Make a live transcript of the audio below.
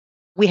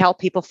We help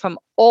people from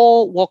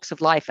all walks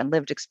of life and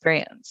lived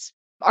experience.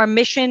 Our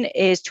mission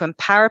is to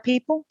empower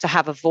people to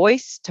have a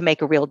voice, to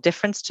make a real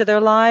difference to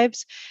their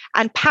lives.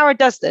 And POhWER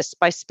does this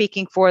by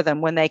speaking for them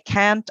when they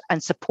can't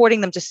and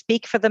supporting them to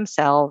speak for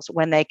themselves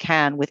when they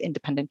can with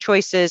independent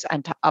choices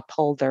and to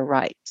uphold their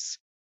rights.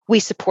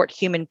 We support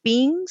human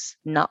beings,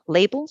 not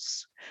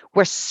labels.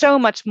 We're so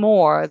much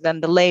more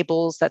than the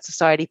labels that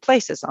society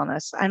places on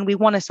us. And we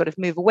want to sort of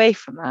move away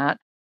from that.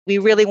 We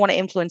really want to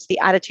influence the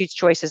attitudes,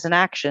 choices, and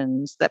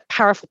actions that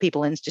powerful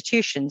people and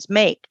institutions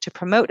make to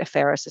promote a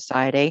fairer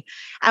society.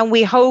 And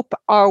we hope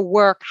our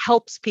work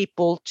helps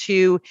people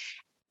to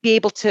be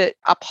able to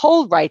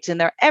uphold rights in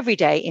their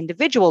everyday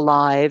individual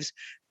lives,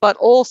 but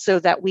also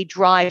that we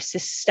drive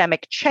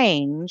systemic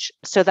change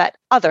so that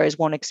others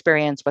won't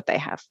experience what they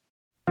have.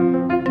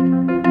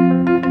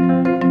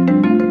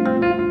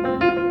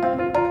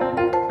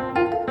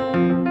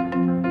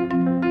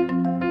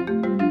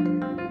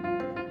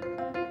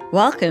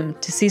 Welcome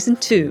to Season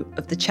 2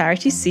 of the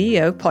Charity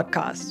CEO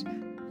podcast,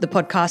 the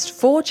podcast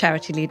for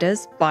charity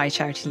leaders by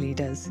charity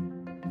leaders.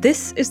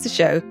 This is the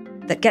show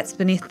that gets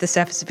beneath the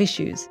surface of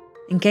issues,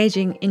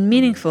 engaging in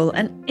meaningful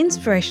and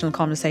inspirational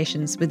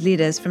conversations with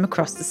leaders from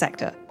across the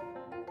sector.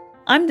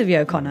 I'm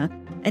Divya O'Connor,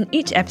 and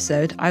each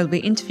episode I will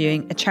be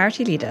interviewing a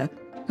charity leader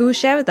who will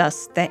share with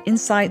us their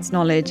insights,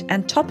 knowledge,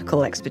 and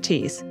topical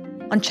expertise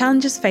on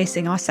challenges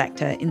facing our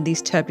sector in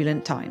these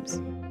turbulent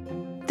times.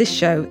 This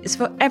show is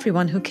for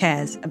everyone who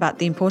cares about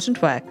the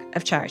important work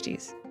of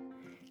charities.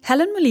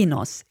 Helen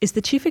Moulinos is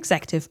the Chief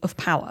Executive of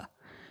POhWER,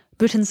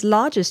 Britain's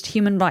largest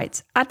human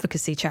rights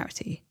advocacy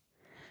charity.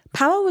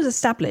 POhWER was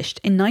established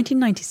in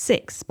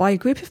 1996 by a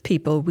group of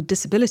people with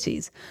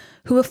disabilities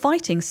who were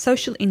fighting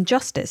social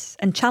injustice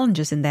and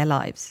challenges in their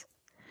lives.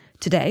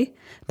 Today,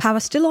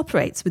 POhWER still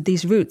operates with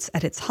these roots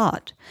at its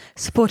heart,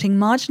 supporting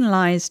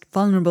marginalised,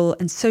 vulnerable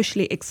and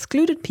socially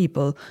excluded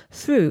people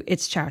through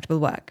its charitable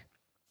work.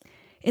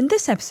 In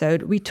this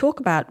episode, we talk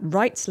about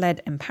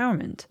rights-led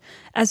empowerment,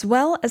 as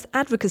well as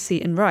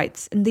advocacy and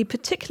rights in the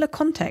particular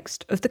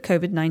context of the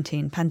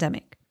COVID-19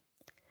 pandemic.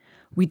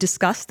 We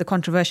discuss the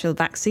controversial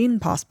vaccine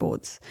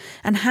passports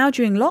and how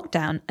during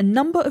lockdown, a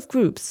number of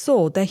groups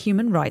saw their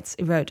human rights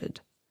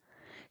eroded.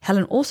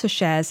 Helen also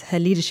shares her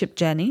leadership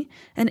journey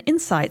and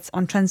insights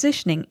on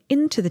transitioning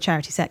into the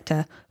charity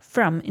sector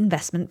from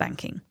investment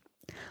banking.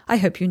 I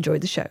hope you enjoyed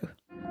the show.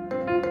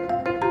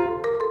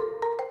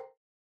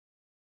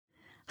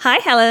 Hi,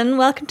 Helen.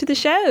 Welcome to the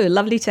show.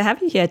 Lovely to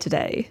have you here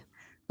today.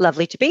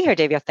 Lovely to be here,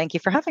 Divya. Thank you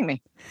for having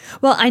me.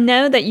 Well, I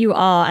know that you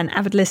are an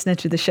avid listener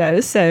to the show,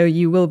 so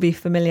you will be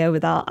familiar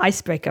with our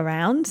icebreaker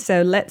round.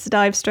 So let's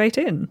dive straight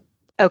in.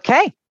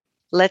 Okay,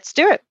 let's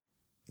do it.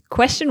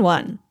 Question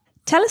 1.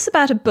 Tell us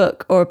about a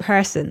book or a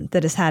person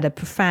that has had a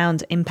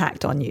profound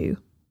impact on you.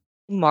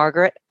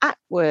 Margaret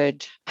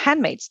Atwood,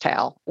 Handmaid's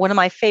Tale. One of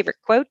my favorite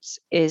quotes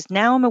is,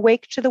 "Now I'm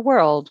awake to the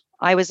world.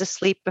 I was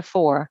asleep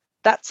before.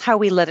 That's how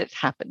we let it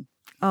happen."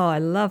 Oh, I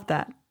love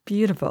that.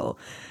 Beautiful.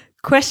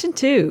 Question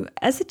 2.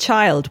 As a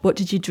child, what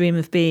did you dream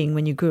of being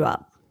when you grew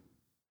up?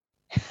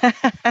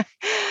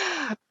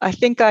 I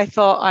think I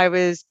thought I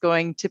was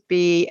going to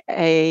be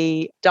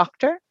a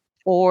doctor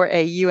or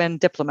a UN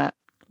diplomat.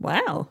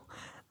 Wow.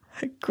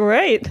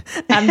 Great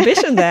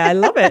ambition there. I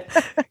love it.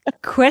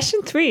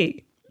 Question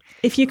 3.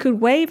 If you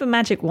could wave a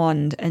magic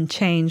wand and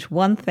change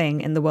one thing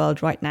in the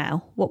world right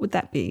now, what would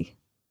that be?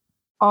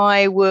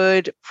 I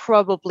would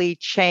probably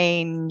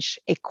change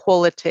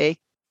equality.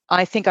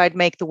 I think I'd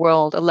make the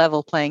world a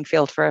level playing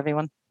field for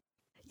everyone.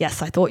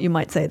 Yes, I thought you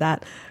might say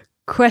that.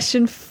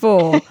 Question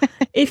 4.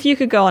 If you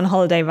could go on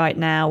holiday right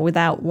now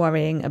without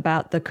worrying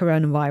about the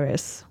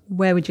coronavirus,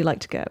 where would you like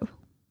to go?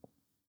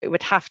 It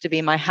would have to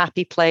be my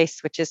happy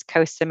place, which is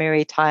Koh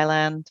Samui,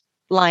 Thailand.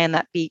 Lie on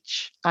that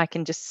beach. I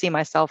can just see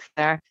myself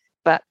there,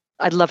 but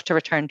I'd love to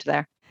return to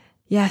there.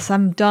 Yes,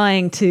 I'm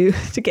dying to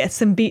get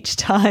some beach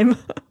time.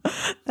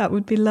 That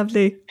would be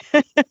lovely.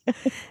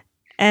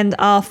 And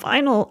our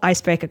final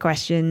icebreaker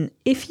question,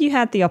 if you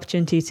had the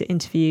opportunity to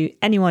interview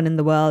anyone in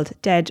the world,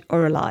 dead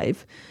or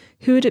alive,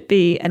 who would it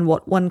be and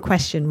what one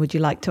question would you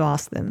like to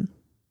ask them?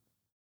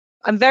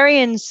 I'm very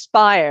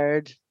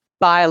inspired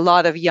by a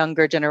lot of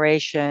younger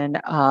generation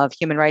of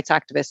human rights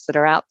activists that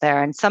are out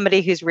there. And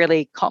somebody who's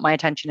really caught my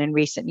attention in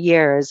recent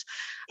years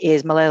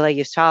is Malala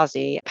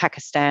Yousafzai,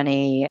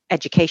 Pakistani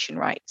education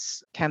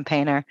rights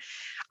campaigner.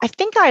 I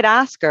think I'd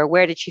ask her,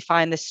 where did she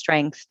find the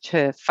strength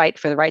to fight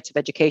for the rights of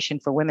education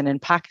for women in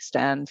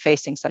Pakistan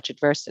facing such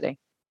adversity?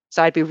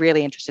 So I'd be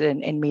really interested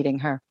in meeting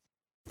her.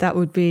 That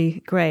would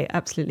be great.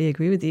 Absolutely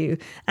agree with you.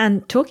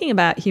 And talking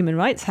about human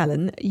rights,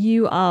 Helen,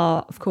 you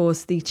are, of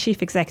course, the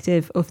chief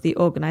executive of the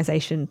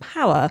organisation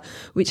POhWER,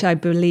 which I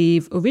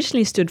believe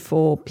originally stood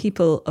for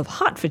People of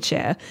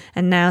Hertfordshire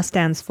and now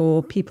stands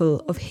for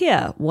People of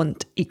Here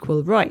Want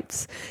Equal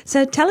Rights.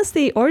 So tell us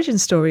the origin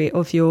story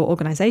of your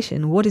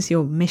organisation. What is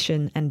your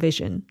mission and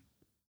vision?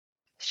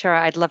 Sure,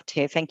 I'd love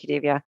to. Thank you,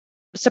 Divya.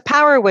 So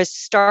POhWER was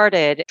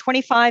started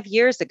 25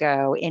 years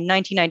ago in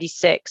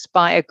 1996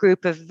 by a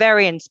group of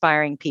very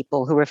inspiring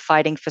people who were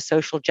fighting for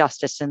social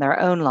justice in their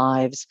own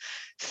lives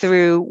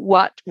through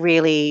what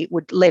really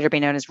would later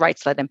be known as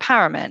rights-led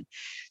empowerment.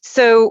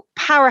 So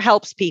POhWER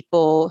helps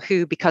people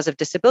who, because of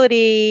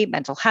disability,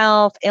 mental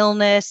health,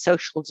 illness,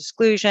 social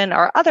exclusion,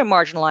 or other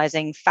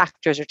marginalizing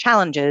factors or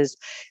challenges,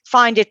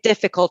 find it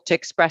difficult to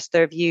express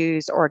their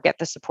views or get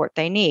the support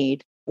they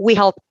need. We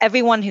help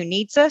everyone who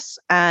needs us,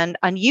 and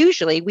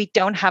unusually, we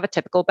don't have a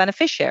typical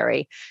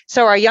beneficiary.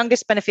 So our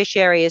youngest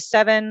beneficiary is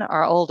 7,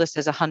 our oldest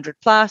is 100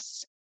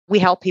 plus. We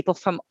help people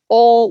from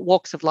all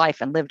walks of life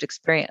and lived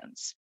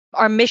experience.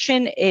 Our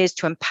mission is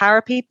to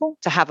empower people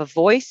to have a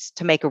voice,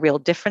 to make a real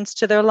difference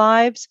to their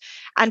lives.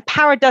 And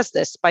POhWER does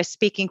this by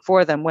speaking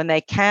for them when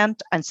they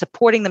can't and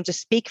supporting them to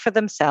speak for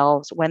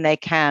themselves when they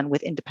can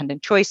with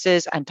independent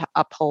choices and to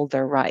uphold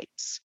their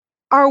rights.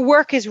 Our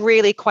work is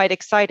really quite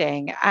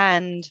exciting.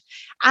 And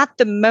at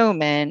the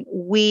moment,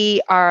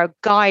 we are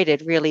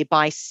guided really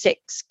by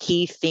 6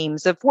 key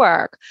themes of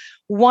work.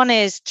 One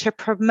is to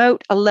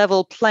promote a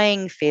level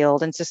playing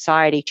field in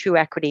society, true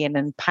equity and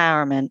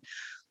empowerment.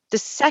 The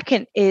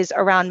second is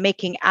around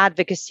making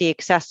advocacy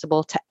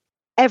accessible to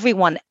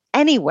everyone,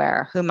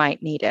 anywhere who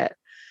might need it.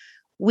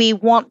 We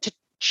want to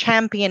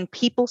champion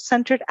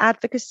people-centered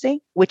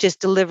advocacy, which is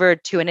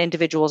delivered to an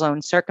individual's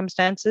own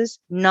circumstances,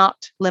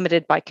 not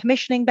limited by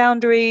commissioning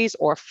boundaries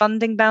or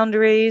funding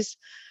boundaries.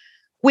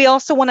 We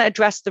also want to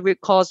address the root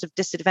cause of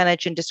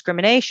disadvantage and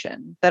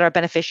discrimination that our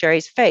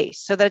beneficiaries face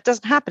so that it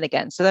doesn't happen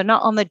again, so they're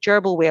not on the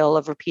gerbil wheel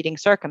of repeating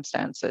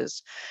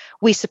circumstances.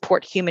 We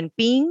support human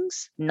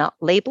beings, not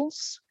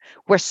labels.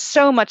 We're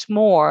so much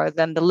more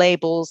than the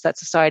labels that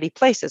society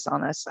places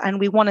on us,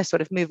 and we want to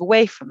sort of move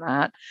away from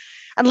that.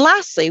 And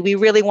lastly, we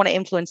really want to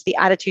influence the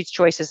attitudes,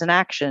 choices, and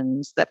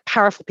actions that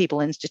powerful people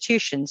and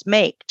institutions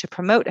make to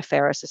promote a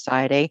fairer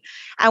society.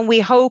 And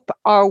we hope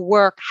our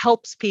work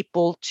helps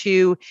people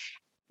to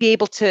be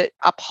able to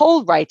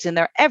uphold rights in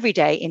their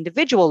everyday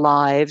individual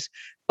lives,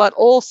 but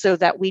also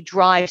that we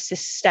drive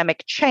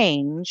systemic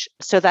change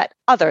so that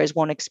others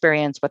won't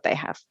experience what they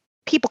have.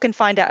 People can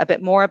find out a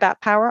bit more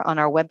about POhWER on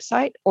our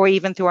website or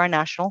even through our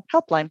national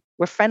helpline.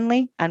 We're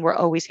friendly and we're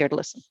always here to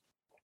listen.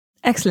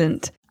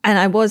 Excellent. And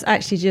I was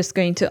actually just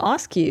going to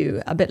ask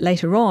you a bit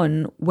later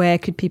on, where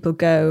could people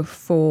go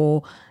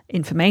for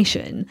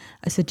information?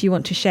 So do you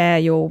want to share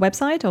your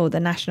website or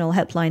the national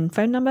helpline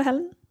phone number,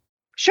 Helen?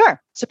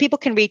 Sure. So people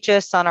can reach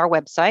us on our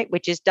website,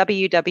 which is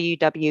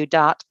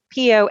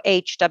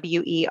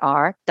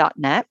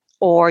www.POhWER.net,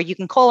 or you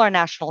can call our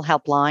national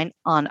helpline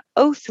on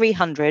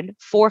 0300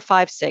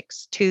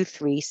 456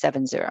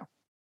 2370.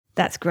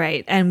 That's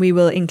great. And we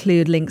will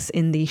include links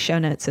in the show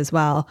notes as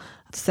well,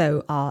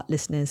 so our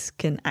listeners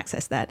can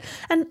access that.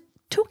 And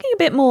talking a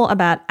bit more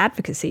about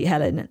advocacy,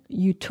 Helen,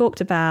 you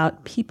talked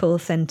about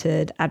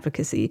people-centered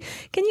advocacy.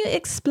 Can you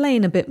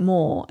explain a bit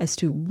more as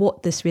to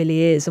what this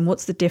really is and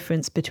what's the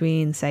difference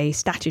between, say,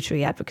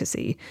 statutory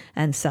advocacy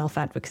and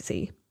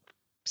self-advocacy?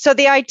 So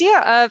the idea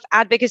of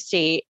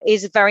advocacy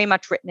is very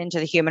much written into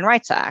the Human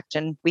Rights Act,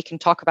 and we can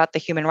talk about the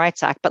Human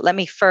Rights Act, but let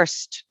me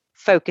first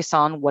focus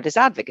on what is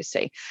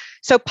advocacy.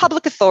 So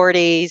public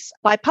authorities,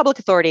 by public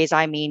authorities,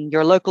 I mean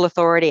your local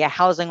authority, a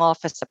housing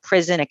office, a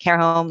prison, a care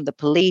home, the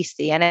police,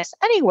 the NS,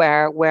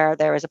 anywhere where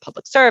there is a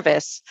public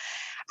service,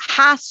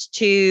 has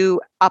to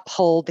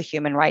uphold the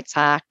Human Rights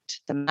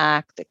Act, the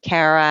MAC, the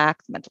CARE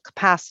Act, the Mental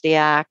Capacity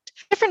Act,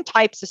 different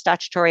types of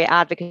statutory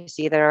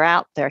advocacy that are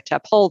out there to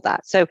uphold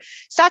that. So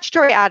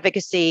statutory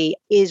advocacy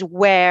is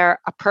where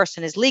a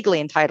person is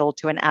legally entitled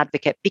to an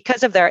advocate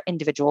because of their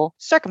individual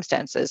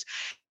circumstances.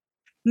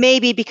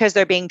 Maybe because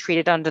they're being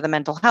treated under the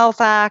Mental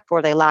Health Act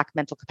or they lack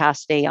mental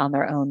capacity on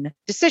their own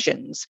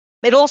decisions.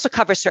 It also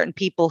covers certain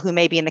people who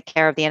may be in the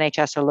care of the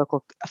NHS or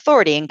local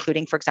authority,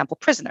 including, for example,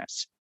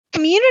 prisoners.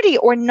 Community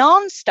or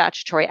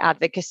non-statutory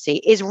advocacy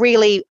is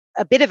really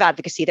a bit of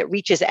advocacy that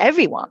reaches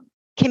everyone.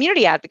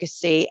 Community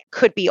advocacy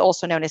could be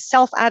also known as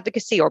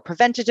self-advocacy or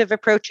preventative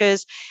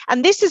approaches.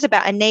 And this is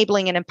about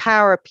enabling and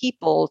empower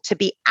people to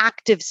be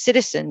active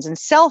citizens and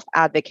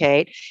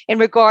self-advocate in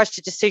regards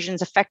to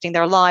decisions affecting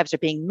their lives or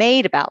being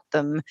made about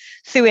them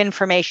through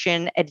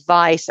information,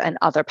 advice, and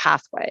other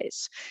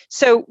pathways.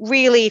 So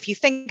really, if you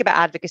think about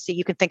advocacy,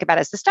 you can think about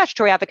it as the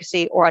statutory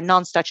advocacy or a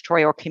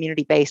non-statutory or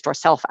community-based or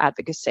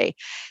self-advocacy.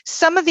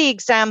 Some of the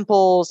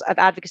examples of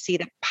advocacy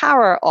that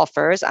POhWER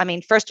offers, I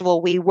mean, first of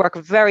all, we work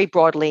very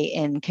broadly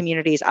in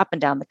communities up and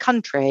down the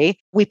country.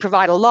 We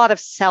provide a lot of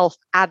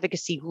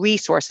self-advocacy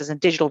resources and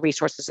digital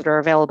resources that are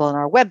available on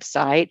our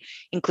website,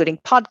 including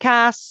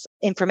podcasts,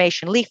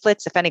 information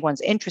leaflets, if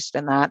anyone's interested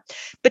in that.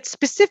 But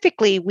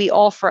specifically, we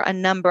offer a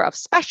number of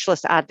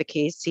specialist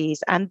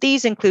advocacies, and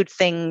these include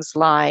things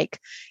like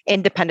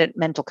independent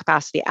mental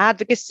capacity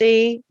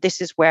advocacy.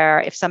 This is where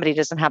if somebody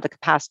doesn't have the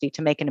capacity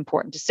to make an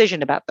important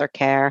decision about their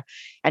care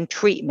and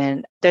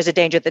treatment, there's a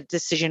danger that the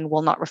decision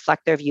will not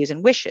reflect their views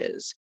and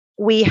wishes.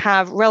 We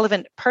have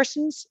relevant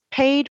persons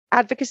paid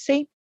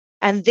advocacy,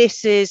 and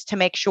this is to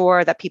make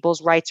sure that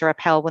people's rights are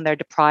upheld when they're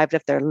deprived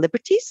of their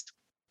liberties.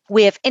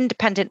 We have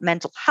independent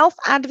mental health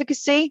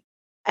advocacy,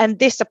 and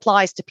this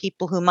applies to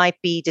people who might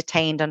be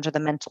detained under the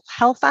Mental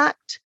Health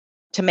Act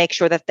to make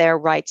sure that their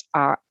rights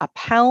are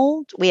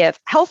upheld. We have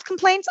health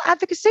complaints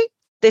advocacy.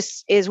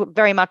 This is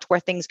very much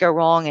where things go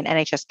wrong in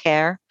NHS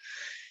care.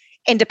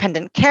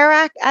 Independent Care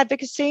Act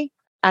advocacy,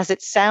 as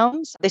it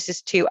sounds. This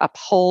is to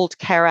uphold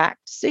Care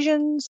Act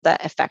decisions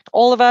that affect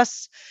all of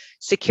us.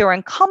 Secure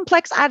and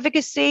complex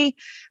advocacy.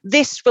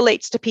 This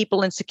relates to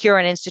people in secure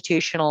and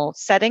institutional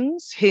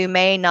settings who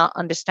may not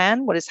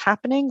understand what is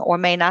happening or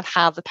may not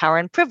have the power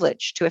and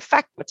privilege to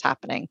affect what's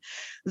happening.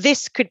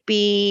 This could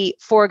be,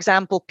 for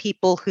example,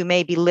 people who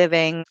may be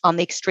living on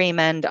the extreme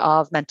end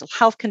of mental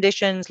health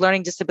conditions,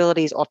 learning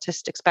disabilities,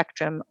 autistic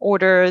spectrum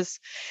orders.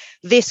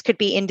 This could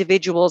be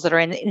individuals that are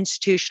in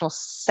institutional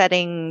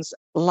settings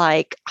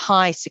like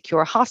high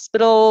secure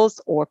hospitals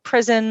or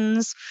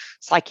prisons,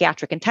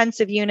 psychiatric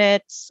intensive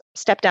units,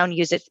 step-down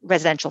unit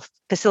residential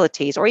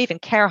facilities, or even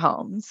care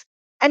homes.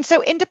 And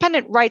so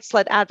independent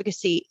rights-led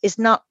advocacy is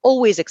not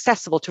always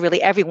accessible to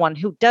really everyone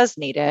who does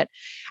need it.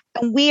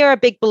 And we are a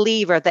big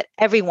believer that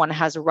everyone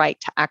has a right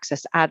to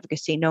access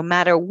advocacy, no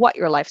matter what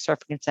your life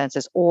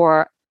circumstances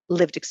or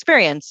lived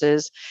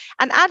experiences.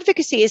 And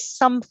advocacy is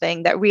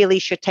something that really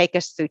should take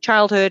us through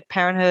childhood,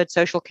 parenthood,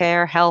 social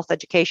care, health,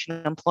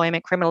 education,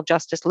 employment, criminal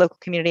justice, local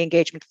community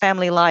engagement,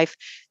 family life,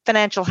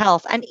 financial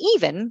health. And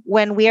even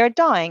when we are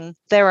dying,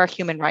 there are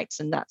human rights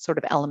in that sort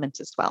of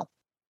element as well.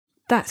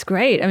 That's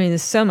great. I mean,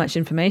 there's so much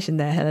information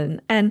there,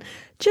 Helen. And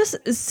just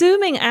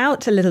zooming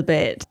out a little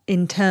bit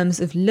in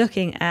terms of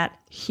looking at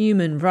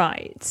human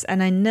rights.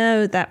 And I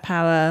know that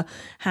POhWER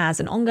has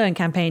an ongoing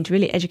campaign to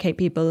really educate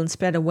people and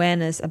spread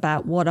awareness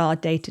about what our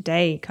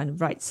day-to-day kind of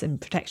rights and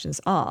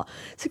protections are.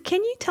 So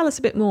can you tell us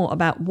a bit more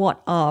about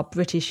what are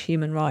British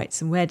human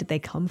rights and where did they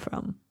come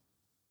from?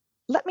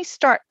 Let me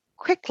start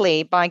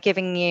quickly by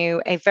giving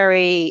you a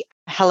very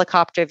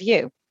helicopter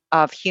view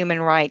of human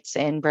rights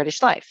in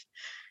British life.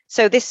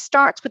 So this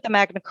starts with the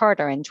Magna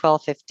Carta in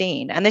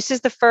 1215, and this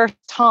is the first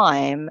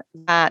time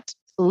that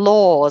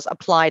laws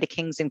apply to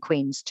kings and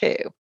queens too.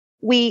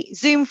 We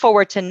zoom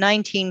forward to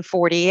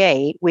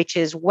 1948, which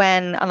is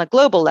when, on a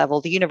global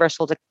level, the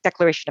Universal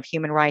Declaration of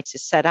Human Rights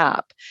is set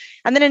up.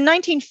 And then in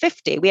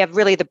 1950, we have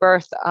really the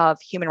birth of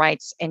human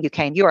rights in UK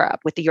and Europe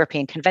with the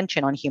European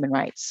Convention on Human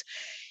Rights.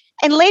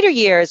 In later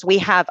years, we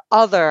have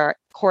other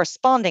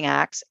corresponding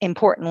acts.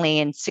 Importantly,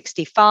 in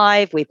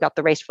 65, we've got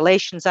the Race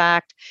Relations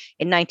Act.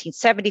 In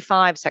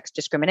 1975, Sex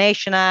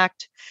Discrimination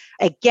Act.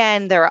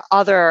 Again, there are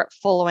other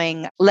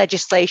following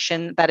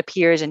legislation that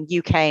appears in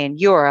UK and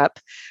Europe.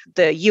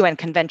 The UN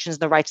Conventions on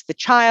the Rights of the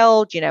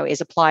Child,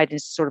 is applied in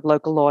sort of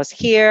local laws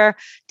here.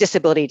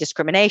 Disability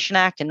Discrimination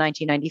Act in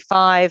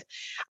 1995.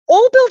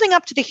 All building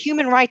up to the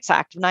Human Rights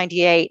Act of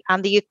 98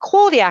 and the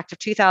Equality Act of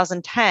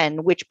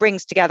 2010, which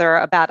brings together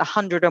about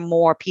 100 or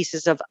more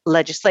pieces of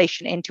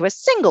legislation into a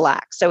single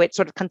act. So it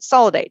sort of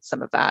consolidates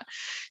some of that.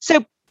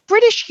 So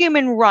British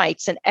human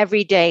rights in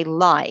everyday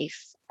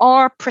life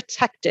are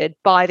protected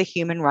by the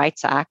Human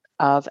Rights Act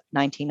of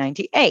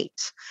 1998.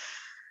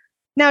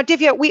 Now,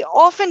 Divya, we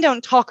often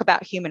don't talk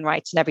about human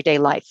rights in everyday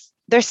life.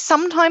 There's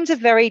sometimes a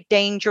very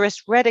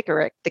dangerous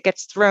rhetoric that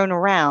gets thrown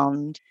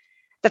around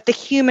that the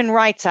Human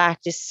Rights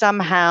Act is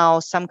somehow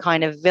some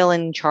kind of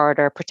villain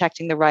charter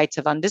protecting the rights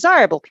of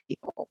undesirable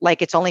people,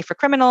 like it's only for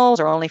criminals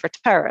or only for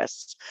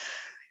terrorists.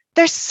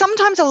 There's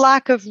sometimes a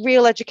lack of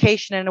real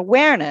education and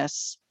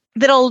awareness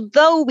that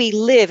although we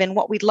live in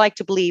what we'd like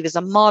to believe is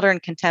a modern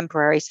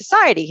contemporary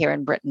society here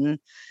in Britain,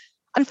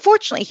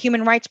 unfortunately,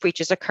 human rights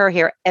breaches occur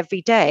here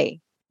every day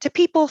to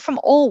people from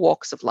all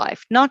walks of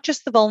life, not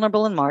just the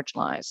vulnerable and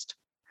marginalized.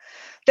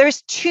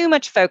 There's too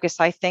much focus,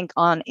 I think,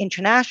 on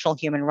international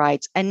human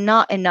rights and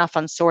not enough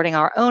on sorting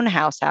our own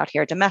house out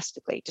here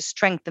domestically to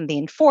strengthen the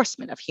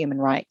enforcement of human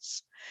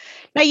rights.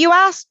 Now, you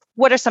asked,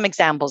 what are some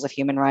examples of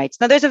human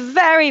rights? Now, there's a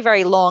very,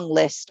 very long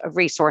list of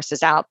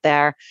resources out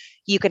there.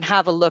 You can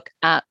have a look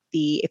at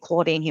the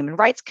Equality and Human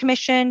Rights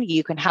Commission.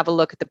 You can have a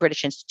look at the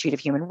British Institute of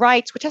Human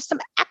Rights, which has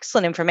some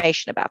excellent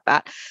information about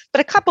that.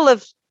 But a couple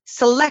of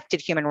selected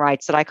human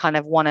rights that I kind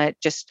of want to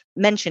just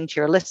mention to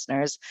your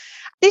listeners.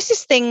 This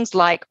is things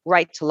like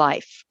right to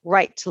life,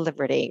 right to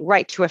liberty,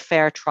 right to a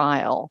fair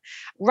trial,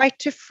 right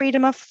to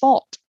freedom of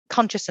thought,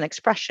 conscience and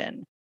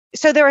expression.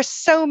 So there are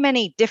so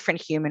many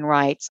different human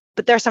rights,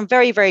 but there are some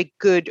very, very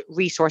good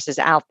resources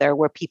out there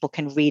where people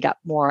can read up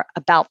more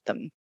about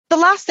them. The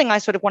last thing I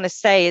sort of want to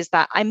say is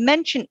that I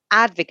mentioned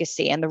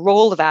advocacy and the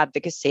role of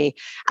advocacy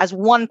as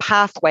one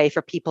pathway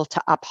for people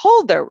to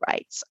uphold their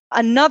rights.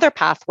 Another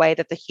pathway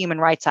that the Human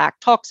Rights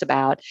Act talks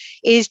about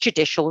is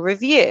judicial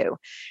review.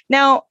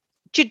 Now,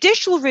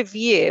 judicial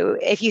review,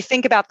 if you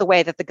think about the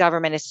way that the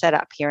government is set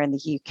up here in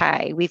the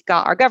UK, we've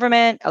got our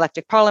government,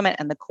 elected parliament,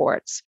 and the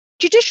courts.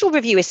 Judicial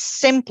review is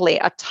simply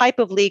a type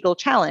of legal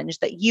challenge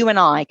that you and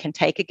I can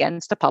take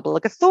against a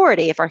public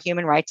authority if our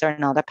human rights are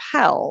not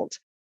upheld.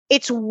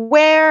 It's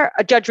where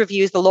a judge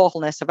reviews the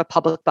lawfulness of a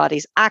public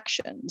body's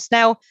actions.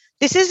 Now,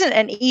 this isn't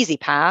an easy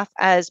path,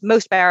 as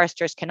most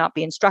barristers cannot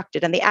be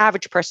instructed, and the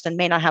average person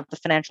may not have the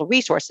financial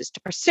resources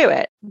to pursue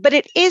it. But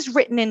it is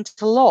written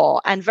into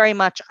law and very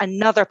much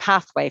another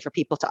pathway for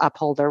people to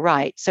uphold their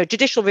rights. So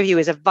judicial review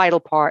is a vital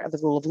part of the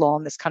rule of law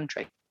in this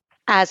country,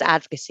 as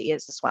advocacy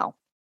is as well.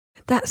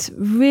 That's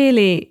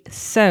really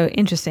so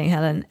interesting,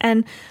 Helen.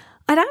 And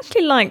I'd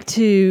actually like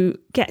to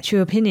get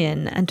your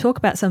opinion and talk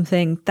about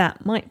something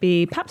that might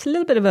be perhaps a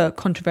little bit of a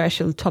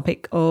controversial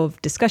topic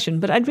of discussion,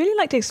 but I'd really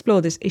like to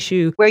explore this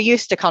issue. We're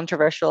used to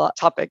controversial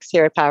topics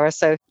here at POhWER,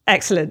 so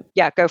excellent.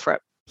 Yeah, go for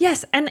it.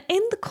 Yes, and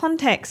in the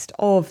context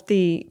of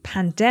the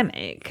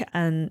pandemic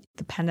and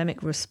the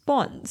pandemic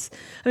response,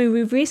 I mean,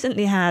 we've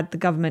recently had the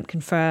government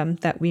confirm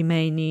that we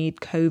may need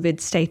COVID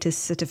status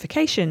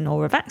certification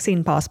or a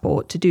vaccine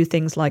passport to do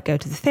things like go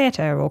to the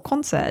theatre or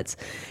concerts.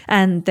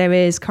 And there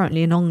is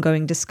currently an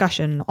ongoing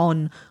discussion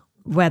on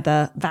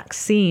whether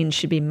vaccines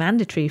should be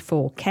mandatory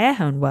for care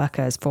home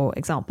workers, for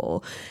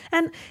example.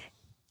 And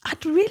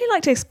I'd really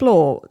like to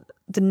explore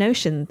the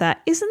notion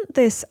that isn't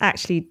this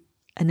actually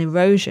an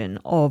erosion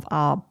of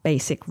our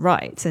basic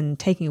rights and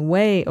taking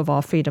away of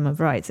our freedom of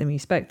rights. And we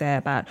spoke there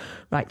about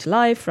right to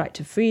life, right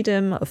to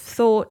freedom of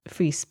thought,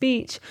 free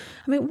speech.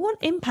 I mean, what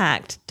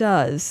impact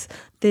does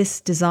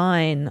this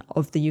design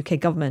of the UK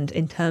government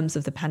in terms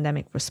of the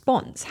pandemic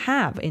response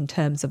have in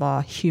terms of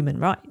our human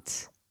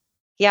rights?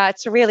 Yeah,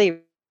 it's a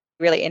really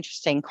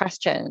interesting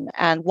question,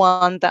 and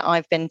one that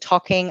I've been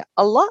talking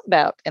a lot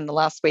about in the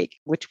last week,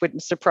 which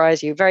wouldn't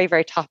surprise you. Very,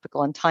 very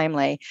topical and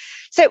timely.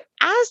 So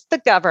as the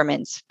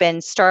government's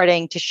been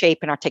starting to shape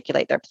and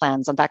articulate their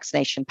plans on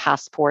vaccination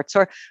passports,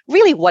 or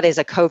really what is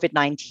a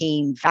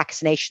COVID-19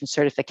 vaccination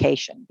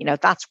certification,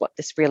 that's what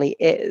this really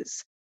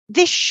is.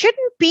 This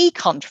shouldn't be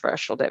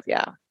controversial,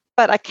 Divya,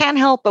 but I can't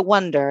help but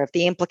wonder if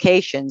the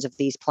implications of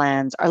these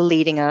plans are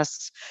leading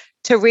us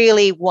to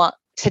really want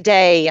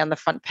today on the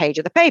front page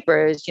of the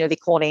papers, the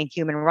Equality and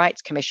Human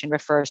Rights Commission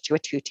refers to a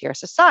two-tier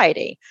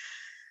society.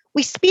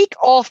 We speak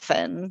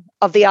often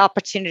of the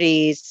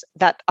opportunities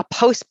that a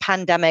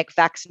post-pandemic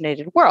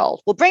vaccinated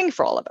world will bring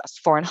for all of us,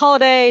 foreign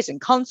holidays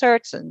and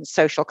concerts and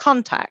social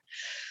contact.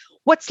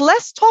 What's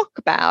less talked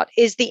about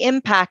is the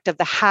impact of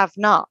the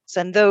have-nots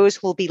and those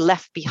who will be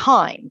left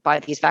behind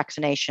by these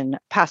vaccination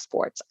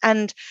passports.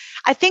 And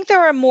I think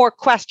there are more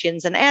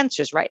questions than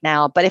answers right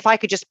now, but if I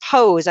could just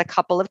pose a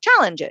couple of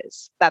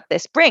challenges that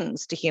this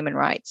brings to human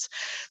rights.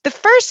 The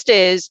first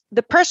is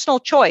the personal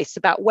choice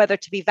about whether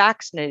to be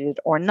vaccinated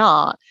or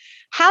not.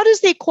 How does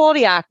the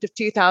Equality Act of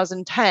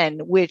 2010,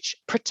 which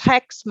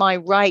protects my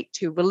right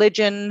to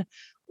religion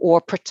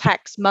or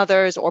protects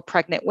mothers or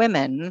pregnant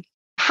women,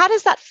 how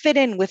does that fit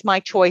in with my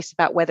choice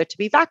about whether to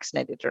be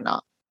vaccinated or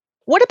not?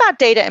 What about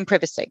data and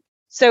privacy?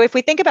 So if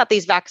we think about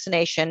these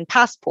vaccination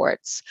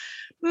passports,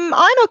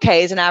 I'm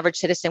okay as an average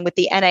citizen with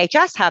the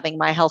NHS having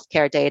my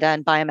healthcare data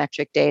and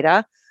biometric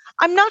data.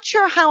 I'm not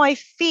sure how I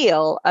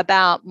feel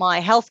about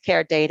my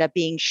healthcare data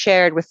being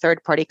shared with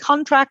third-party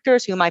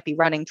contractors who might be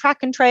running track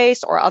and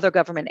trace or other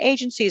government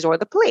agencies or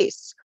the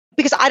police,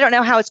 because I don't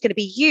know how it's going to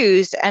be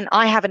used and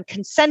I haven't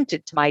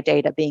consented to my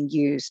data being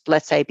used,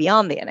 let's say,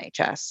 beyond the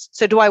NHS.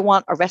 So do I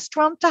want a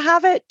restaurant to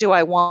have it? Do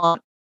I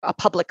want a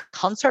public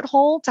concert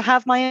hall to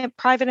have my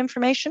private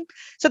information?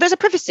 So there's a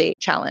privacy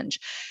challenge.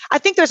 I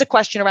think there's a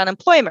question around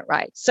employment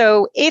rights.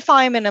 So if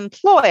I'm an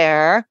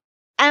employer,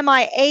 am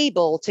I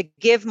able to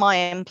give my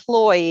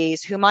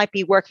employees who might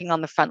be working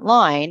on the front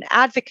line?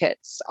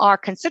 Advocates are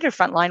considered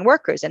frontline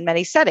workers in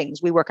many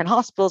settings. We work in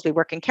hospitals, we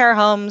work in care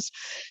homes.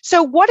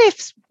 So what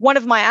if one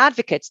of my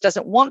advocates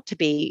doesn't want to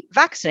be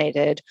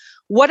vaccinated?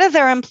 What are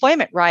their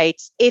employment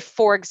rights if,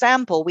 for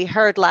example, we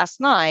heard last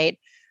night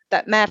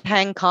that Matt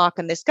Hancock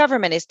and this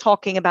government is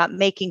talking about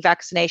making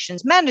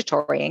vaccinations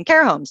mandatory in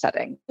care home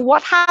setting?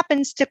 What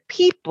happens to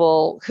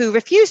people who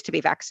refuse to be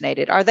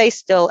vaccinated? Are they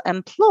still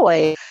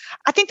employed?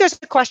 I think there's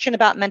a question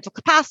about mental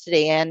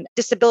capacity and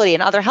disability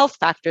and other health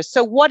factors.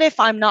 So what if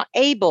I'm not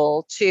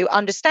able to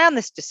understand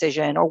this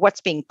decision or what's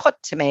being put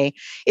to me?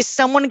 Is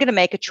someone going to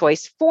make a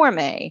choice for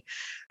me?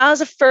 As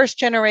a first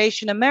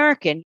generation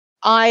American,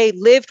 I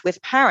lived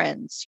with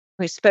parents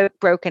who spoke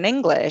broken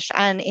English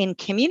and in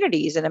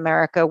communities in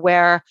America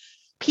where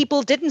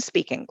people didn't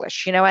speak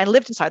English, and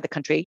lived inside the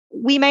country.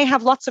 We may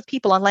have lots of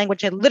people on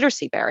language and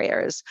literacy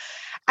barriers.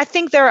 I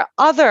think there are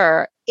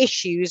other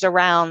issues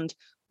around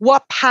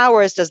what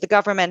powers does the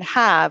government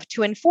have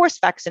to enforce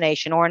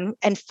vaccination or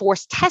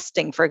enforce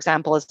testing, for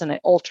example, as an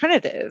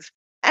alternative.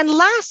 And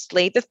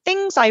lastly, the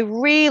things I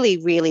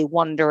really, really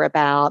wonder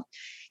about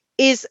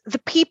is the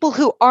people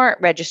who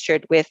aren't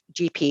registered with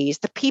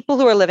GPs, the people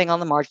who are living on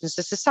the margins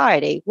of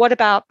society. What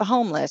about the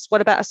homeless? What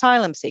about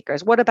asylum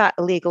seekers? What about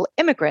illegal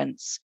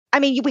immigrants? I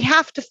mean, we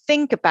have to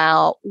think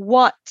about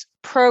what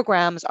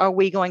programs are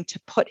we going to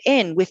put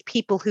in with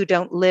people who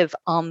don't live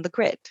on the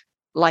grid,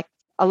 like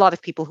a lot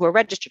of people who are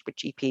registered with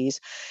GPs.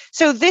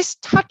 So this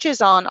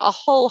touches on a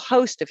whole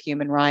host of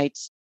human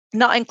rights,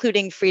 not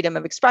including freedom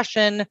of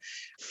expression,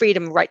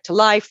 freedom, right to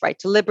life, right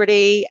to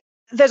liberty.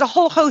 there's a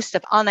whole host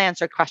of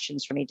unanswered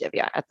questions for me,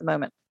 Divya, at the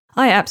moment.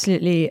 I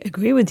absolutely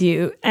agree with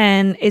you.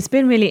 And it's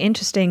been really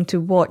interesting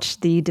to watch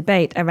the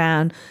debate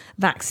around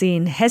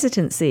vaccine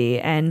hesitancy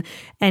and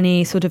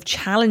any sort of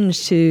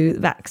challenge to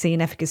vaccine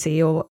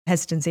efficacy or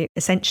hesitancy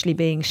essentially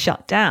being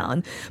shut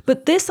down.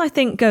 But this, I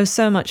think, goes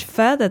so much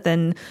further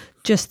than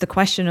just the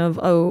question of,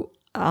 oh,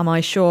 am I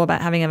sure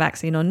about having a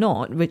vaccine or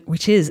not,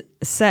 which is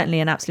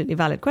certainly an absolutely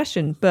valid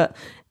question. But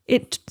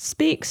it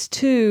speaks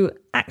to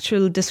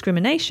actual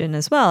discrimination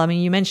as well. I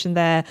mean, you mentioned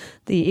there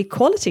the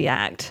Equality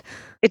Act.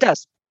 It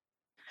does.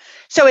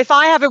 So if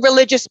I have a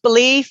religious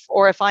belief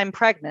or if I'm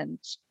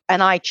pregnant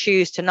and I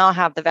choose to not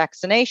have the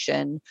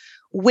vaccination,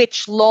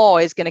 which law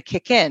is going to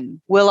kick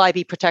in? Will I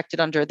be protected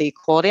under the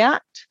Equality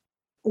Act?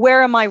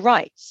 Where are my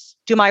rights?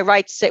 Do my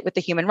rights sit with the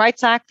Human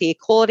Rights Act, the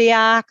Equality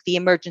Act, the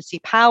emergency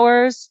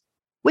powers?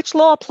 Which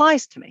law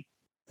applies to me?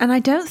 And I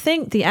don't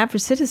think the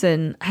average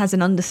citizen has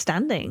an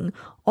understanding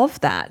of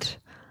that.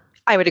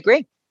 I would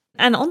agree.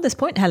 And on this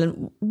point,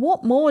 Helen,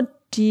 what more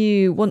do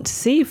you want to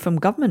see from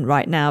government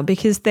right now?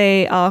 Because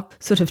they are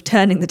sort of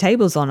turning the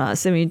tables on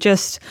us. I mean,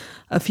 just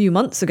a few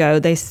months ago,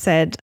 they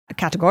said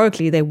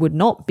categorically there would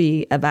not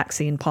be a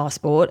vaccine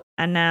passport.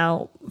 And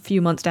now, a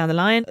few months down the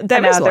line,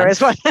 there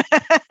is one.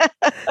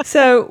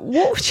 So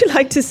what would you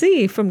like to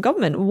see from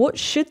government? What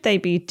should they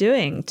be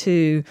doing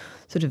to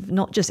sort of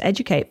not just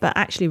educate, but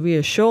actually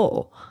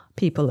reassure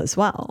people as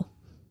well?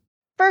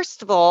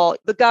 First of all,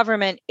 the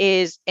government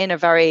is in a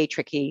very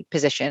tricky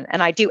position,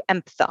 and I do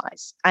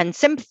empathize and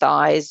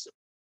sympathize.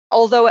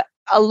 Although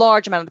a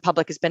large amount of the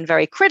public has been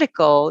very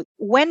critical,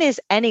 when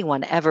is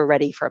anyone ever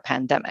ready for a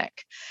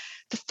pandemic?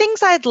 The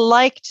things I'd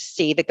like to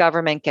see the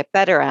government get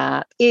better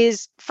at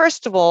is,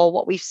 first of all,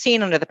 what we've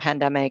seen under the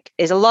pandemic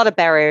is a lot of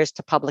barriers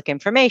to public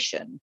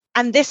information.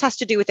 And this has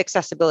to do with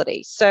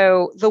accessibility.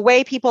 So the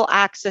way people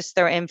access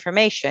their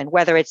information,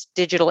 whether it's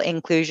digital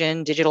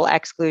inclusion, digital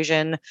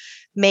exclusion,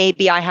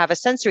 maybe I have a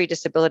sensory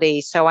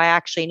disability, so I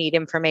actually need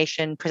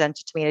information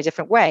presented to me in a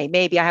different way.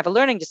 Maybe I have a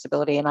learning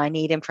disability and I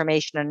need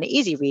information in an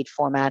easy read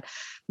format.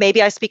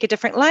 Maybe I speak a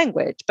different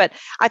language. But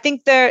I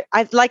think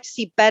I'd like to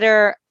see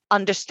better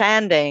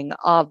understanding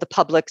of the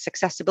public's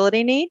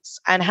accessibility needs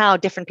and how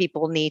different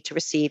people need to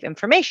receive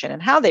information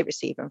and how they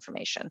receive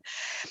information.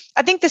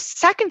 I think the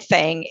second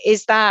thing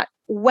is that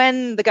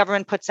when the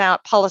government puts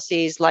out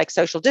policies like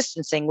social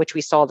distancing, which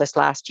we saw this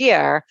last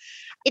year,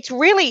 it's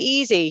really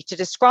easy to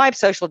describe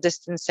social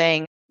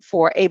distancing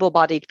for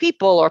able-bodied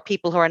people or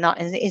people who are not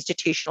in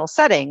institutional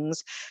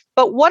settings.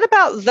 But what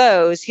about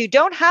those who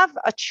don't have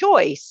a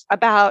choice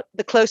about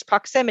the close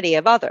proximity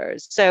of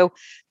others? So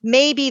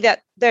maybe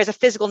that there's a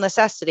physical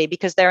necessity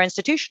because they're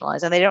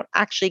institutionalized and they don't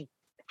actually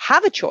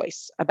have a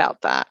choice about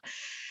that.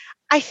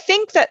 I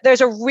think that there's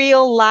a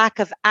real lack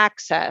of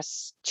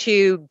access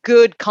to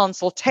good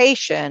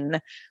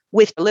consultation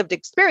with lived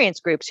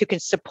experience groups who can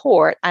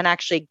support and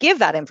actually give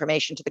that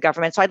information to the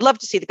government. So I'd love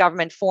to see the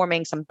government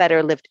forming some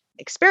better lived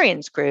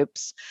experience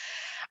groups.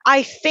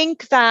 I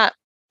think that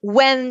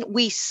when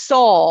we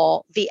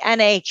saw the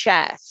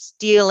NHS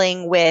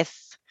dealing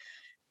with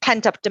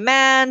pent-up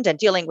demand and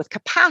dealing with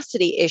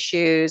capacity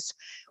issues,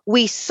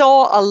 we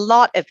saw a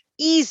lot of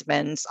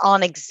easements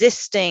on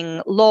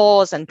existing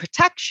laws and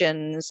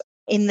protections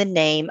in the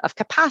name of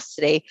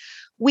capacity.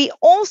 We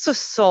also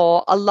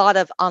saw a lot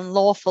of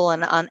unlawful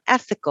and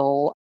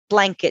unethical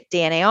blanket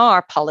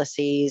DNAR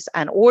policies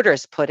and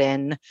orders put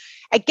in,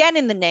 again,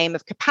 in the name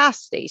of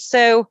capacity.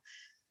 So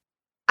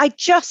I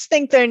just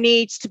think there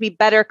needs to be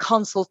better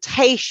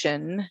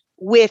consultation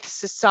with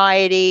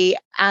society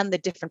and the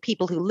different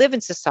people who live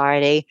in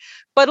society.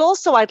 But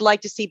also, I'd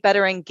like to see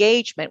better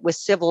engagement with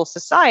civil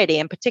society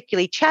and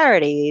particularly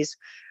charities.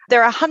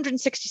 There are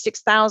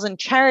 166,000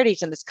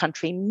 charities in this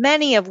country,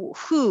 many of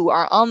who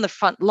are on the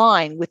front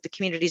line with the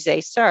communities they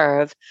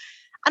serve.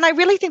 And I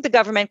really think the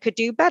government could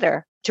do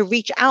better to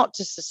reach out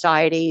to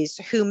societies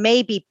who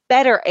may be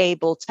better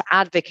able to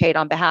advocate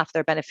on behalf of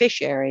their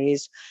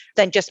beneficiaries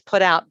than just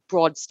put out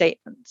broad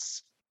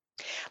statements.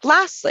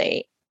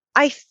 Lastly,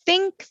 I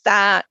think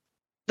that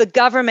the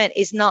government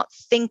is not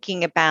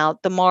thinking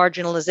about the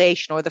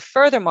marginalization or the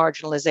further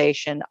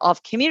marginalization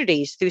of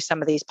communities through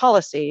some of these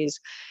policies.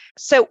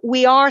 So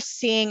we are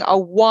seeing a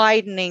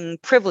widening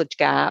privilege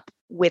gap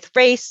with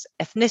race,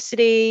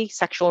 ethnicity,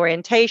 sexual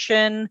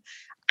orientation,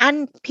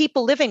 and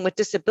people living with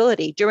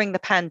disability during the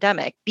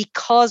pandemic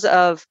because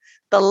of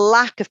the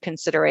lack of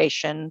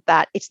consideration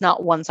that it's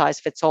not one size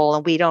fits all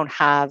and we don't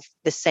have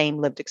the same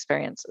lived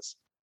experiences.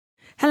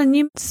 Helen,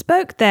 you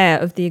spoke there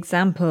of the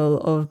example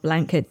of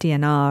blanket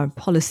DNR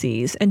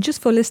policies. And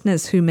just for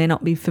listeners who may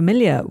not be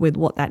familiar with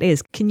what that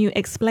is, can you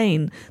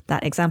explain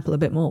that example a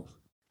bit more?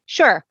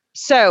 Sure.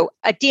 So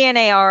a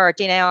DNAR or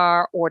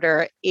DNAR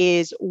order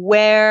is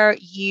where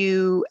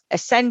you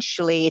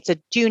essentially, it's a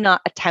do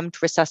not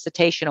attempt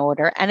resuscitation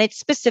order, and it's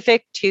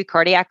specific to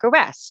cardiac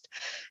arrest.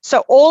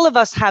 So all of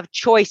us have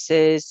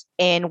choices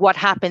in what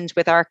happens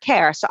with our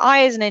care. So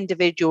I, as an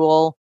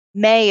individual,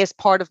 may, as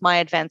part of my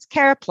advanced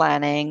care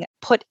planning,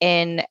 put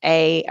in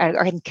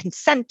or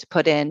consent to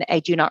put in a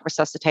do not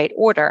resuscitate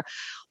order.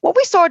 What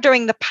we saw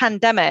during the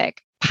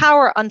pandemic,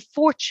 POhWER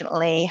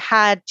unfortunately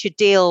had to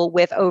deal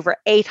with over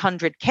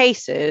 800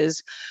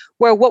 cases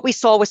where what we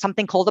saw was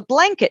something called a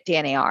blanket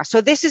DNAR. So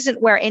this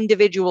isn't where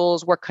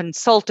individuals were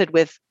consulted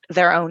with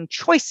their own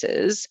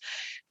choices,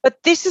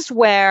 but this is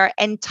where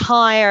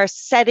entire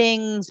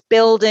settings,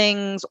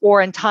 buildings,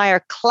 or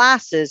entire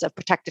classes of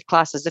protected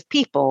classes of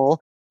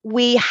people,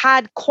 we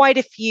had quite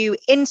a few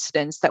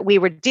incidents that we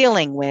were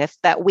dealing with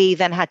that we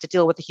then had to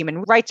deal with the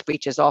human rights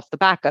breaches off the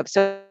back of.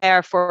 So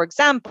there, for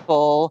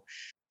example,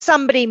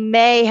 somebody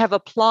may have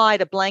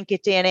applied a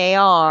blanket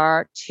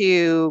DNAR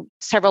to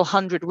several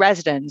hundred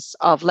residents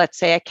of, let's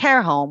say, a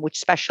care home, which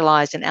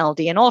specialized in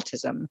LD and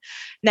autism.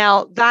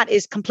 Now, that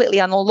is completely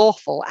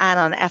unlawful and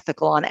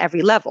unethical on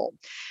every level.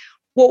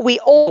 What we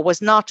all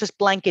was not just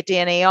blanket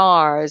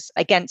DNARs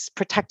against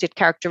protected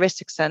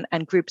characteristics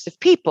and groups of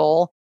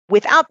people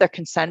without their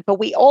consent, but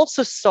we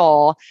also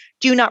saw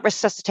do not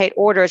resuscitate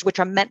orders, which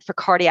are meant for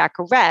cardiac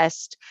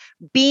arrest,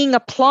 being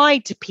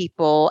applied to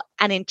people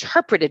and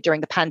interpreted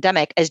during the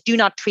pandemic as do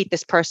not treat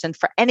this person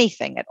for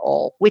anything at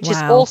all, which is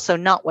also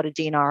not what a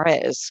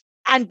DNR is.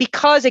 And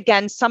because,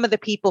 again, some of the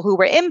people who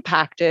were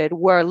impacted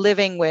were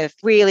living with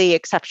really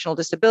exceptional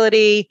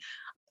disability,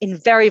 in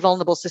very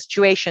vulnerable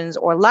situations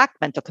or lacked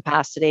mental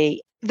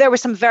capacity, there were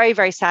some very,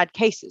 very sad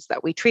cases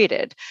that we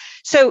treated.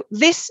 So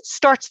this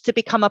starts to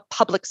become a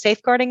public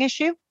safeguarding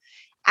issue.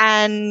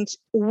 And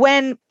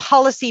when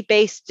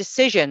policy-based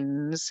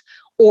decisions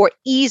or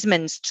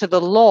easements to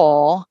the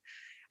law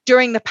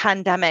during the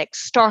pandemic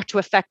start to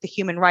affect the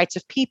human rights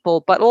of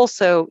people, but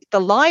also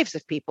the lives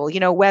of people,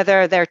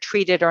 whether they're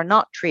treated or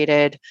not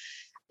treated,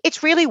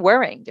 it's really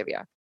worrying,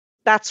 Divya.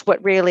 That's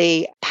what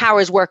really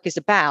POhWER's work is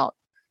about,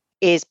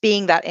 is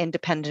being that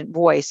independent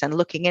voice and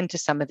looking into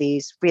some of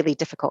these really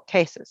difficult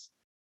cases.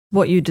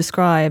 What you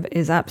describe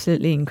is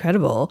absolutely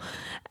incredible.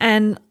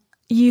 And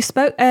you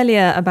spoke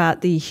earlier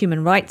about the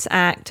Human Rights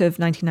Act of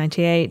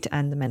 1998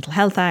 and the Mental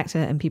Health Act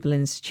and people in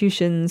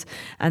institutions,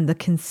 and the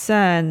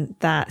concern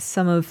that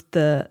some of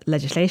the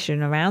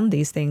legislation around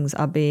these things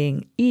are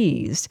being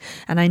eased.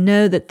 And I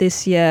know that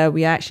this year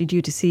we are actually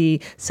due to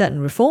see certain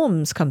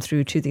reforms come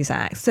through to these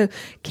acts. So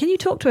can you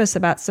talk to us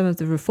about some of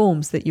the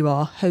reforms that you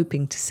are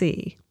hoping to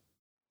see?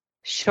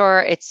 Sure,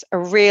 it's a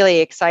really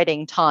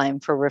exciting time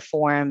for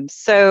reform.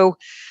 So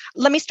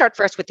let me start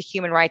first with the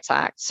Human Rights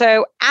Act.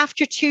 So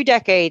after 2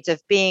 decades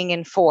of being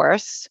in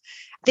force,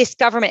 this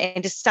government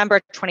in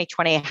December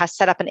 2020 has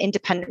set up an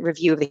independent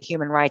review of the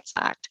Human Rights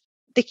Act.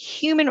 The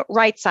Human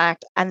Rights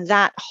Act and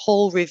that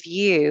whole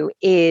review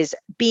is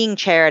being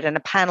chaired in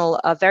a panel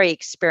of very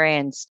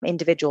experienced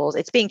individuals.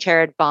 It's being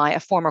chaired by a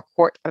former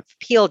Court of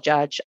Appeal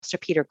judge, Sir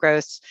Peter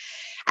Gross,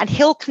 and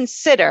he'll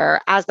consider,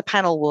 as the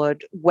panel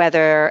would,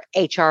 whether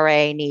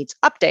HRA needs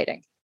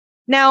updating.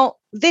 Now,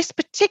 this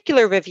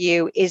particular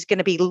review is going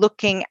to be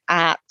looking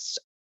at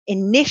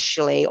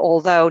initially,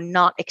 although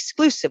not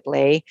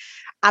exclusively,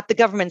 at the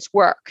government's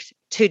work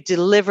to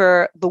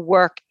deliver the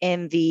work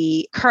in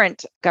the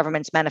current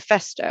government's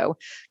manifesto,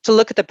 to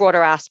look at the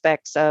broader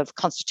aspects of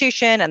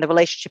constitution and the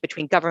relationship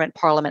between government,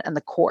 parliament, and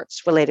the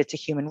courts related to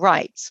human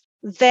rights.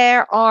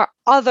 There are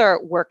other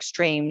work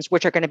streams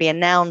which are going to be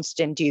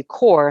announced in due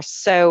course.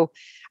 So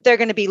they're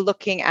going to be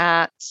looking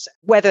at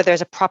whether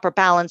there's a proper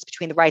balance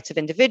between the rights of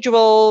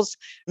individuals,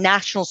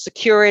 national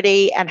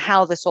security, and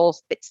how this all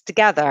fits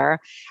together.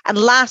 And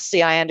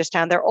lastly, I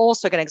understand they're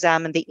also going to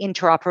examine the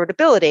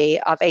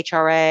interoperability of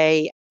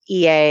HRA,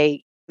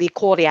 EA, the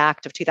Equality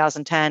Act of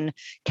 2010,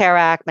 CARE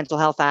Act, Mental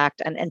Health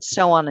Act, and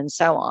so on,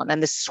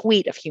 and the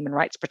suite of human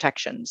rights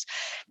protections.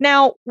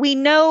 Now, we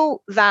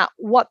know that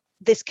what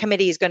this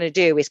committee is going to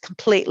do is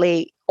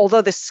completely,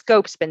 although the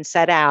scope's been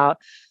set out,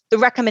 the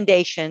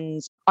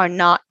recommendations are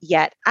not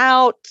yet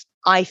out.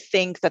 I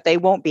think that they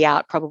won't be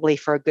out probably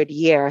for a good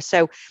year.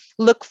 So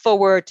look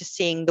forward to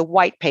seeing the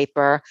white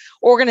paper.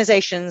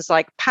 Organizations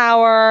like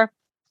POhWER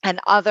and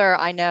other,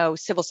 I know,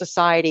 civil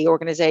society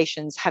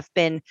organizations have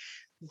been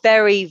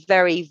very,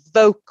 very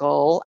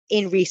vocal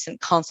in recent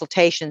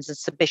consultations and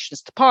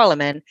submissions to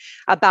Parliament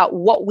about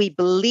what we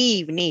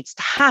believe needs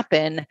to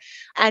happen,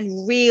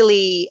 and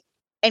really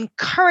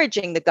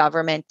encouraging the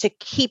government to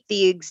keep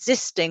the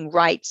existing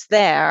rights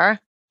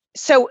there.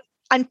 So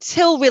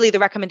until really the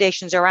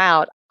recommendations are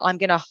out, I'm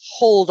going to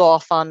hold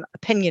off on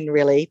opinion,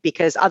 really,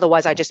 because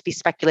otherwise I'd just be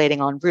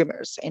speculating on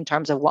rumors in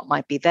terms of what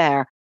might be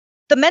there.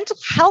 The Mental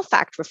Health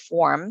Act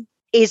reform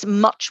is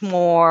much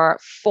more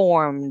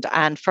formed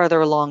and further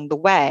along the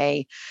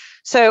way.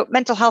 So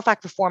Mental Health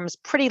Act reform is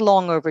pretty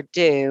long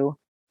overdue.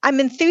 I'm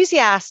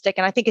enthusiastic,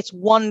 and I think it's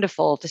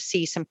wonderful to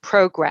see some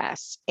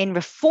progress in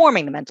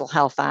reforming the Mental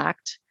Health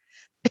Act,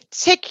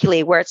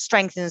 particularly where it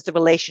strengthens the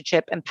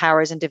relationship,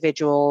 empowers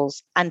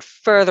individuals, and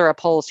further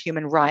upholds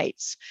human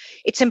rights.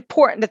 It's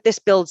important that this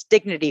builds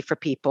dignity for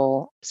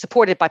people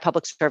supported by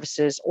public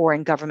services or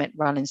in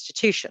government-run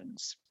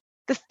institutions.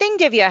 The thing,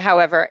 Divya,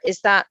 however,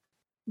 is that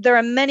there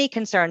are many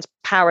concerns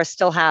POhWER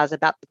still has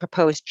about the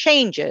proposed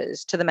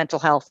changes to the Mental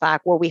Health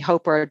Act, where we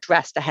hope are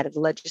addressed ahead of the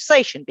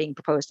legislation being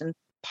proposed in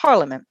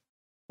Parliament.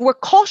 We're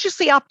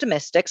cautiously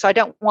optimistic, so I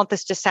don't want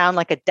this to sound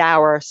like a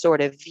dour sort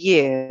of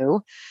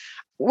view.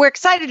 We're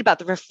excited about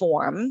the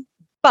reform,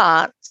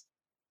 but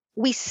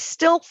we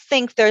still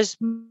think there's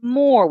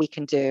more we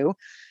can do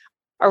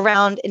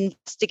around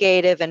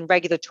investigative and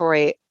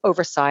regulatory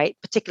oversight,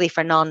 particularly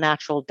for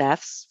non-natural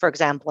deaths, for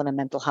example, in a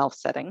mental health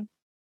setting.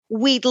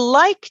 We'd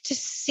like to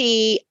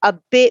see a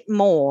bit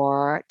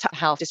more to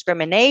how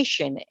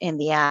discrimination in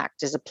the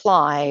Act is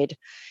applied.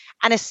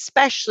 And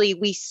especially,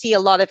 we see a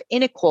lot of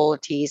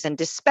inequalities and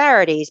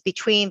disparities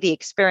between the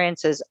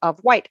experiences of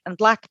white and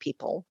Black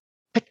people,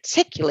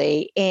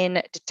 particularly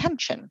in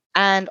detention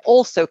and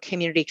also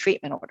community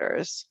treatment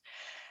orders.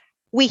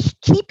 We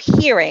keep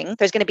hearing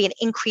there's going to be an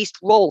increased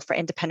role for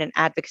independent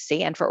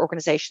advocacy and for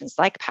organizations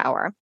like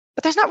POhWER,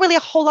 but there's not really a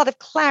whole lot of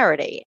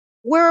clarity.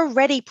 We're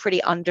already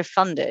pretty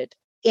underfunded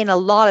in a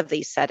lot of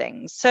these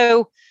settings.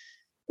 So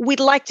we'd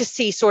like to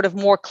see sort of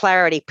more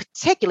clarity,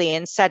 particularly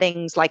in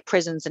settings like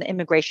prisons and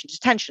immigration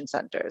detention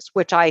centers,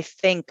 which I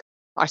think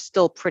are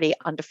still pretty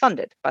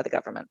underfunded by the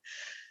government.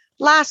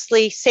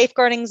 Lastly,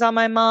 safeguarding's on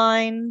my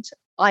mind.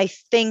 I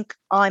think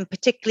I'm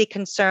particularly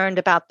concerned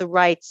about the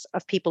rights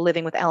of people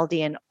living with LD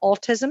and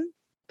autism,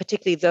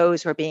 particularly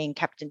those who are being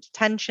kept in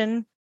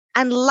detention.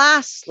 And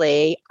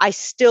lastly, I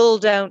still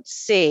don't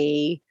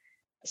see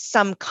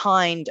some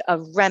kind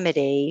of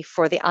remedy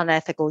for the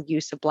unethical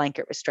use of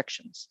blanket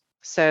restrictions.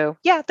 So,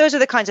 yeah, those are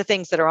the kinds of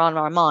things that are on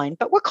our mind,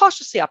 but we're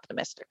cautiously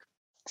optimistic.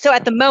 So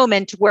at the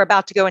moment, we're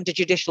about to go into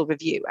judicial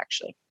review,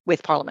 actually,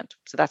 with Parliament.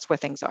 So that's where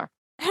things are.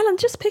 Helen,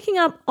 just picking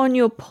up on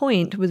your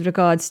point with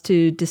regards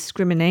to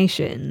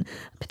discrimination,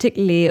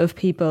 particularly of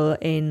people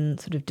in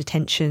sort of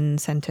detention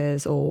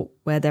centres or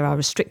where there are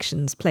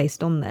restrictions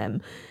placed on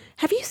them,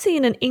 have you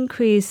seen an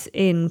increase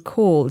in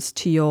calls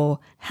to your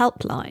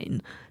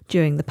helpline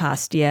during the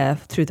past year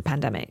through the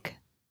pandemic?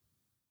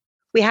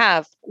 We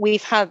have.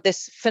 We've had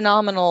this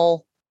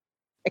phenomenal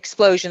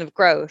explosion of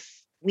growth.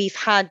 We've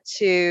had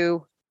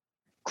to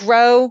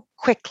grow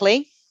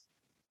quickly.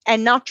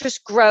 And not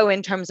just grow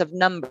in terms of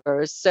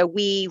numbers. So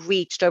we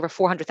reached over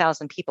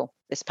 400,000 people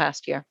this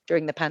past year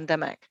during the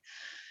pandemic.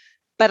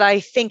 But I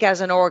think as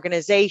an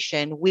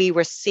organization, we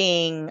were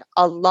seeing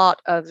a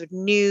lot of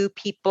new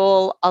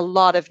people, a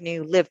lot of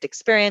new lived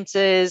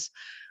experiences,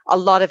 a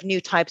lot of new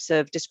types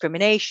of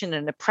discrimination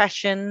and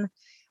oppression.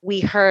 We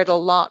heard a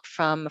lot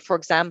from, for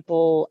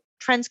example,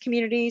 trans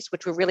communities,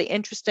 which were really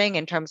interesting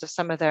in terms of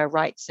some of their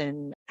rights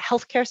in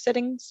healthcare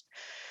settings.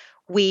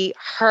 We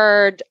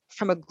heard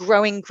from a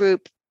growing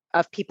group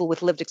of people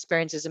with lived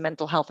experiences in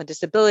mental health and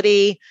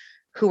disability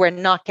who were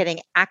not getting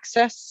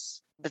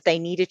access that they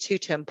needed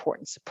to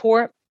important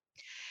support.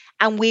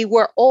 And we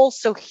were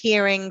also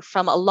hearing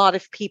from a lot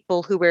of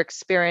people who were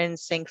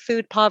experiencing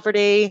food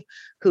poverty,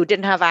 who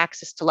didn't have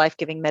access to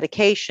life-giving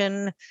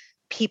medication,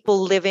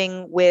 people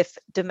living with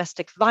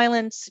domestic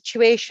violence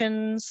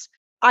situations.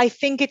 I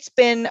think it's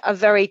been a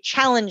very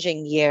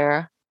challenging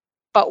year,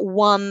 but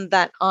one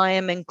that I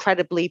am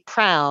incredibly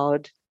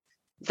proud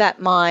that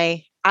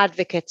my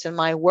advocates and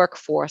my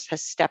workforce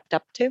has stepped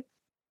up to.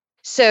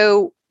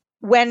 So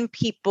when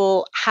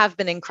people have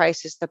been in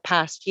crisis the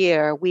past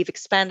year, we've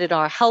expanded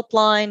our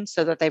helpline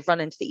so that they've run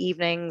into the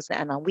evenings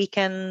and on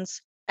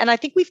weekends. And I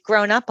think we've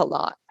grown up a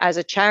lot as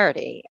a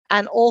charity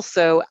and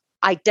also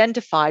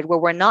identified where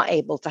we're not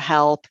able to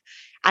help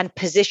and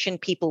position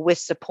people with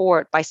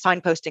support by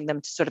signposting them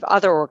to sort of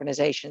other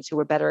organizations who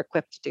were better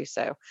equipped to do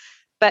so.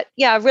 But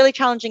yeah, a really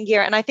challenging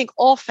year. And I think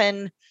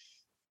often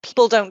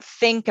people don't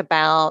think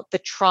about the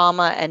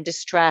trauma and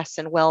distress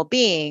and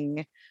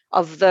well-being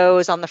of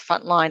those on the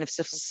front line of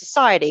civil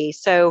society.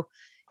 So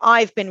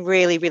I've been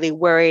really, really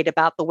worried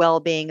about the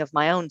well-being of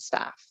my own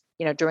staff,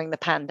 during the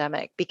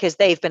pandemic, because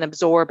they've been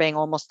absorbing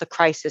almost the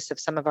crisis of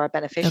some of our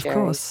beneficiaries. Of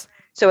course.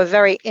 So a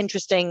very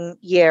interesting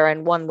year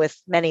and one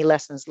with many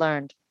lessons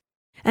learned.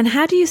 And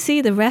how do you see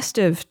the rest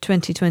of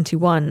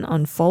 2021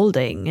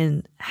 unfolding,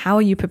 and how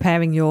are you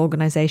preparing your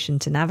organisation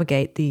to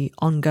navigate the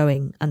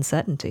ongoing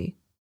uncertainty?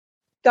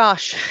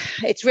 Gosh,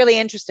 it's really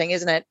interesting,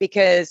 isn't it?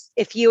 Because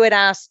if you had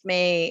asked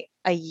me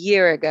a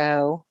year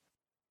ago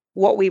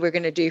what we were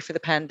going to do for the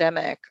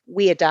pandemic,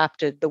 we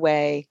adapted the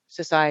way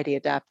society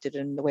adapted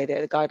and the way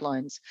the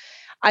guidelines.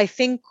 I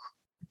think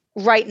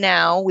right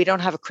now we don't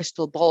have a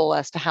crystal ball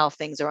as to how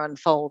things are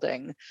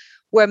unfolding.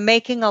 We're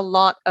making a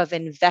lot of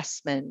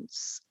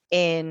investments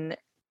in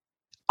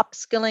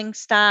upskilling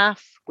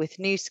staff with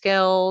new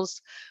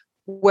skills.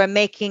 We're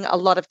making a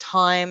lot of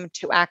time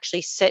to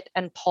actually sit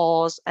and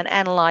pause and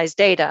analyze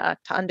data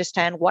to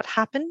understand what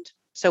happened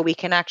so we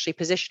can actually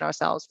position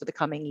ourselves for the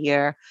coming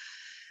year.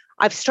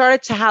 I've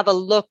started to have a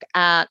look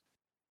at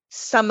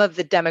some of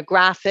the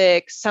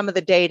demographics, some of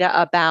the data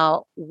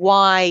about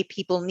why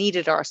people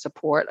needed our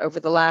support over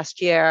the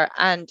last year,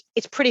 and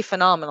it's pretty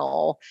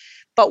phenomenal.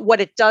 But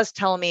what it does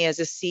tell me as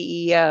a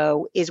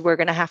CEO is we're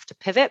going to have to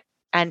pivot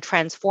and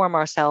transform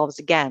ourselves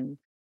again.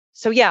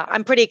 So yeah,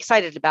 I'm pretty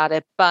excited about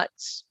it, but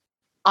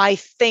I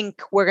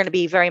think we're going to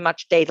be very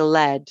much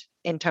data-led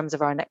in terms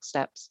of our next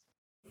steps.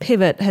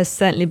 Pivot has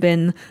certainly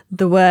been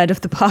the word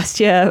of the past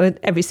year with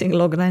every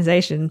single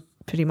organisation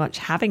pretty much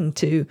having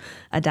to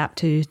adapt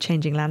to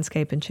changing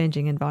landscape and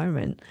changing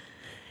environment.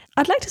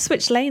 I'd like to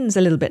switch lanes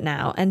a little bit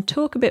now and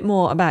talk a bit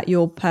more about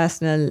your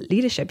personal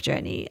leadership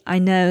journey. I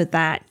know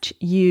that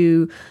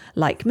you,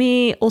 like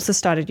me, also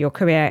started your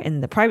career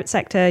in the private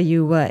sector.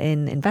 You were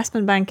in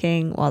investment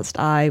banking, whilst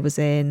I was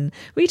in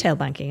retail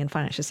banking and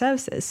financial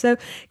services. So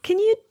can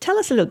you tell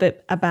us a little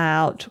bit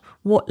about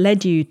what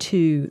led you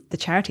to the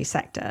charity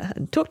sector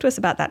and talk to us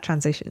about that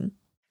transition?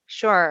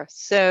 Sure.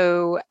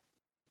 So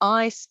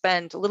I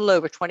spent a little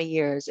over 20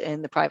 years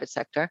in the private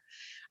sector.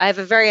 I have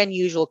a very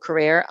unusual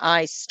career.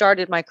 I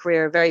started my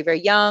career very,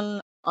 very young.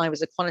 I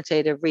was a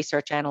quantitative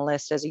research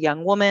analyst as a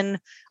young woman.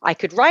 I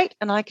could write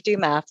and I could do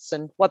maths,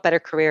 and what better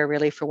career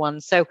really for one.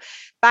 So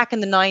back in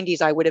the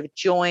 90s, I would have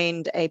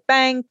joined a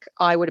bank.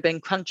 I would have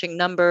been crunching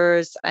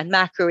numbers and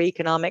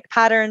macroeconomic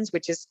patterns,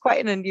 which is quite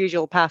an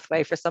unusual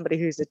pathway for somebody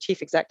who's a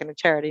chief exec in a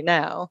charity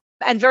now.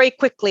 And very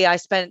quickly, I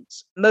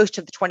spent most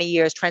of the 20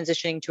 years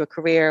transitioning to a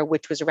career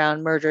which was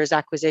around mergers,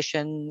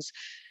 acquisitions,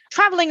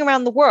 traveling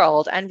around the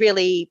world and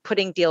really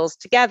putting deals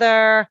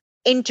together,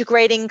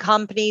 integrating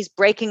companies,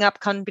 breaking up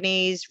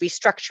companies,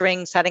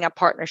 restructuring, setting up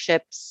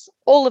partnerships,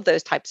 all of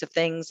those types of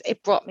things.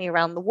 It brought me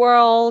around the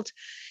world.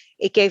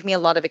 It gave me a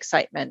lot of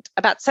excitement.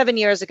 About 7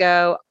 years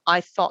ago,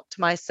 I thought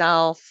to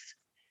myself,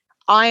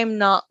 I'm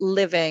not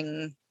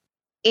living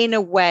in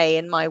a way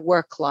in my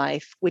work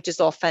life which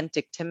is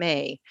authentic to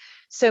me.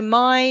 So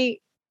my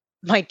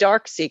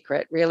dark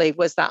secret really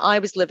was that I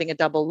was living a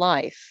double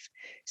life.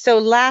 So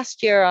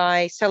last year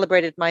I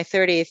celebrated my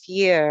 30th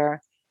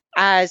year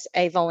as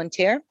a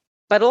volunteer,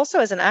 but also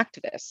as an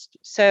activist.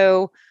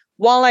 So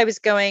while I was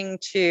going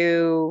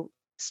to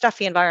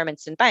stuffy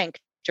environments in bank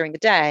during the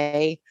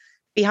day,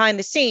 behind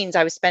the scenes,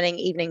 I was spending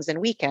evenings and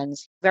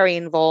weekends very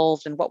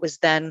involved in what was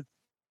then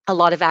a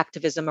lot of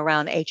activism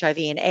around HIV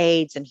and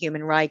AIDS and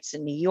human rights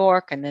in New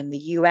York and in the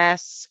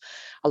US,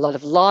 a lot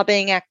of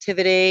lobbying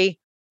activity,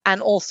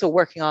 and also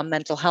working on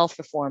mental health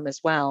reform as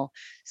well.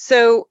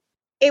 So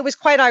it was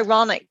quite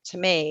ironic to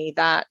me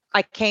that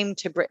I came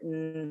to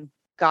Britain,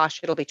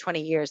 gosh, it'll be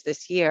 20 years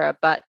this year,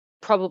 but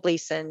probably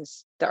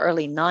since the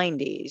early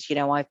 90s,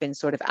 I've been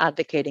sort of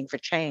advocating for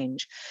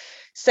change.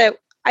 So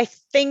I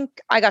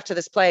think I got to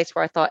this place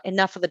where I thought,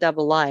 enough of the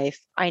double life.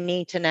 I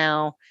need to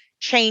now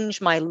change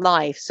my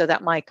life so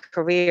that my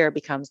career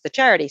becomes the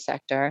charity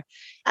sector.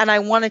 And I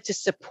wanted to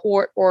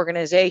support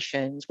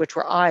organizations which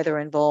were either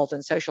involved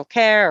in social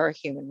care or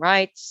human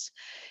rights.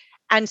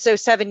 And so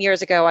 7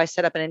 years ago, I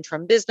set up an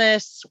interim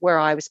business where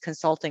I was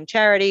consulting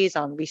charities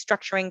on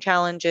restructuring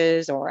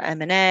challenges or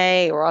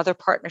M&A or other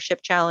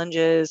partnership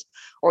challenges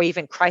or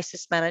even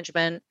crisis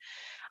management.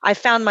 I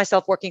found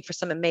myself working for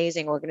some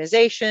amazing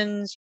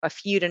organizations, a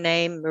few to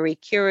name: Marie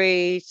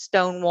Curie,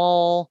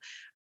 Stonewall,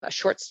 a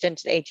short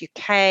stint at Age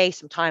UK,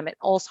 some time at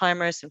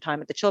Alzheimer's, some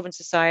time at the Children's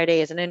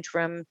Society as an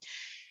interim.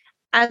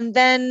 And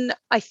then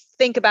I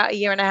think about a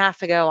year and a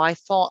half ago, I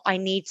thought, I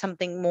need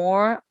something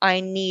more. I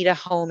need a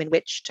home in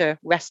which to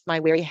rest my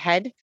weary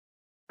head.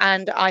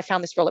 And I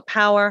found this role at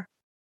POhWER.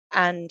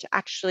 And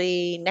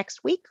actually,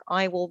 next week,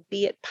 I will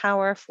be at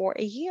POhWER for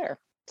a year.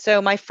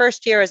 So my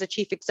first year as a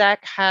chief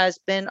exec has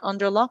been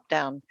under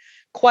lockdown.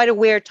 Quite a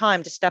weird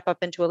time to step up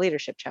into a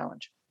leadership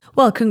challenge.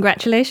 Well,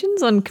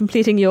 congratulations on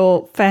completing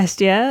your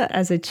first year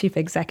as a chief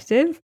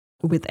executive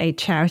with a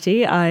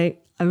charity.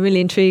 I'm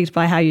really intrigued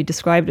by how you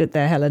described it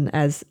there, Helen,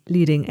 as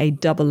leading a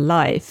double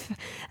life.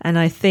 And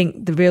I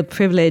think the real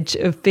privilege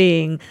of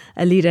being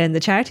a leader in the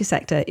charity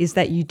sector is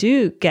that you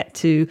do get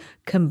to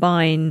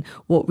combine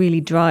what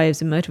really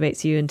drives and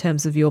motivates you in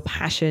terms of your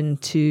passion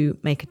to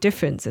make a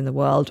difference in the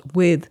world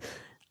with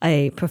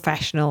a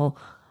professional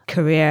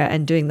career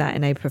and doing that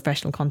in a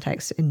professional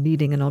context in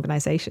leading an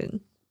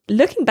organization.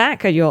 Looking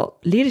back at your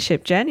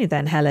leadership journey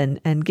then, Helen,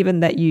 and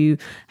given that you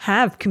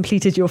have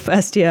completed your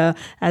first year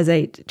as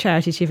a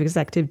charity chief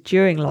executive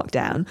during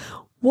lockdown,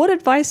 what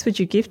advice would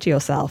you give to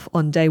yourself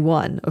on day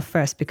one of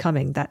first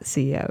becoming that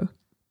CEO?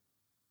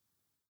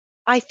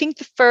 I think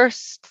the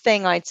first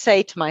thing I'd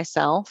say to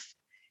myself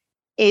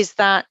is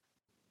that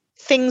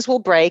things will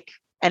break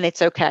and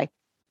it's okay.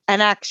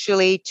 And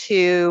actually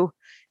to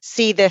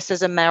see this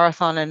as a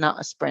marathon and not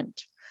a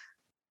sprint.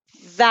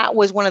 That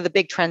was one of the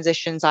big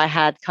transitions I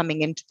had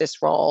coming into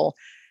this role.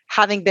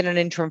 Having been an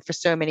interim for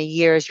so many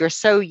years, you're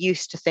so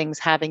used to things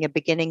having a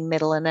beginning,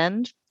 middle, and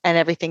end, and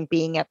everything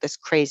being at this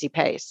crazy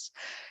pace.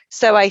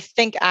 So I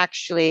think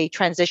actually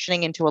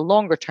transitioning into a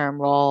longer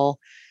term role,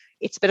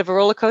 it's a bit of a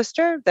roller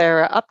coaster.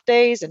 There are up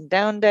days and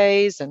down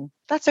days, and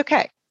that's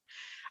okay.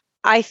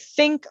 I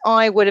think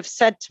I would have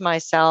said to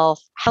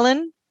myself,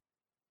 Helen,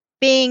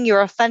 being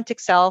your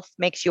authentic self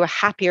makes you a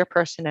happier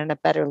person and a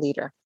better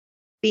leader.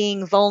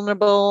 Being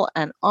vulnerable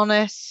and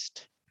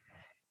honest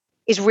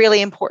is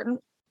really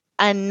important,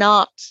 and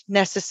not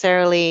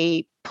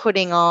necessarily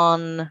putting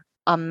on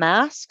a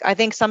mask. I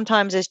think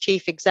sometimes as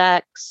chief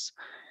execs,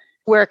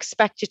 we're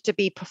expected to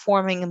be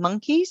performing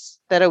monkeys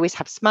that always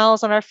have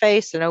smiles on our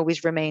face and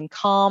always remain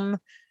calm.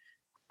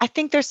 I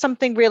think there's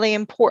something really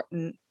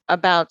important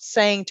about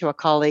saying to a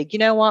colleague, you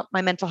know what,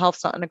 my mental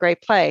health's not in a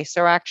great place,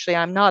 or actually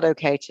I'm not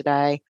okay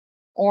today.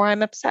 or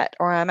I'm upset,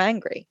 or I'm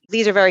angry.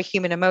 These are very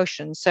human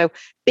emotions. So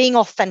being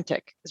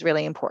authentic is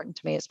really important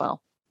to me as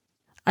well.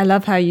 I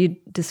love how you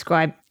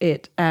describe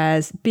it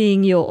as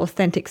being your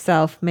authentic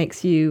self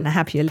makes you a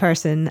happier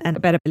person and a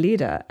better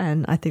leader.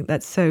 And I think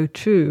that's so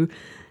true.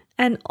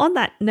 And on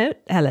that note,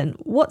 Helen,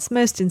 what's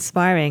most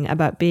inspiring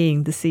about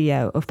being the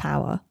CEO of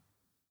POhWER?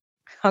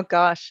 Oh,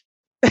 gosh.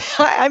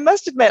 I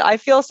must admit, I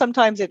feel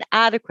sometimes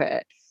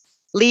inadequate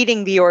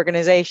leading the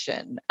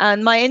organization.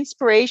 And my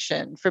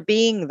inspiration for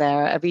being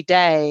there every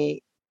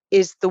day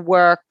is the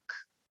work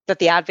that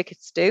the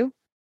advocates do.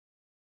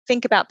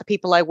 Think about the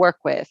people I work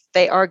with.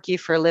 They argue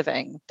for a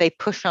living. They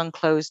push on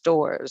closed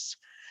doors.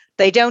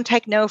 They don't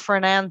take no for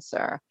an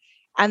answer.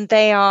 And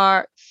they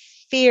are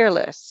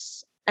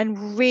fearless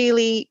and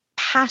really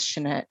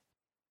passionate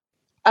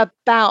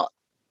about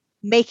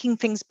making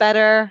things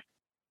better,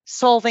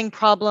 solving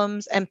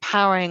problems,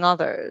 empowering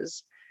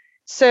others.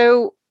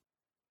 So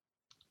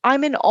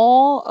I'm in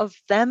awe of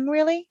them,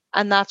 really.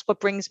 And that's what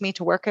brings me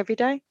to work every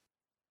day,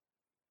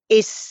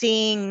 is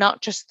seeing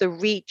not just the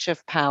reach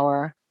of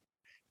POhWER,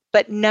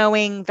 but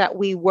knowing that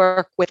we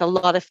work with a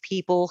lot of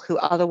people who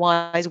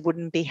otherwise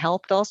wouldn't be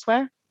helped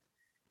elsewhere.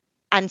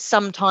 And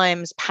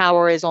sometimes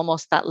POhWER is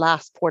almost that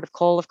last port of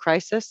call of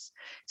crisis.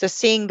 So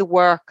seeing the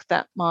work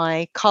that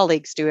my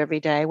colleagues do every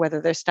day,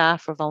 whether they're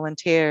staff or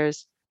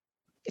volunteers,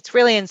 it's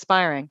really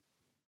inspiring.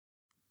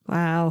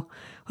 Wow.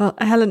 Well,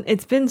 Helen,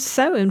 it's been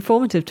so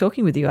informative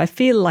talking with you. I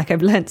feel like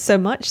I've learned so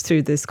much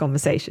through this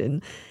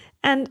conversation.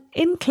 And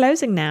in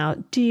closing now,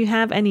 do you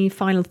have any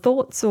final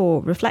thoughts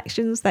or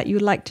reflections that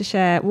you'd like to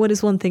share? What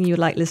is one thing you'd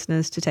like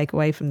listeners to take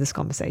away from this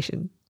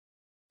conversation?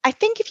 I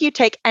think if you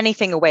take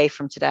anything away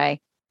from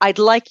today, I'd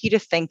like you to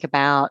think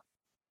about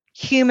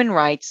human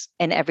rights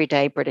in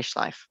everyday British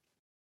life.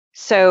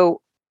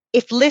 So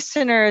if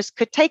listeners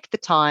could take the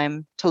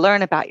time to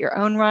learn about your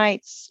own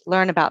rights,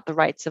 learn about the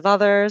rights of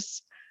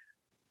others,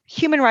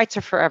 human rights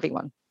are for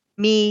everyone.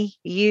 Me,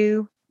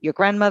 you, your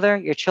grandmother,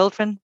 your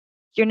children,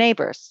 your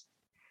neighbors.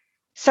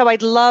 So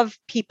I'd love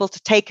people to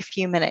take a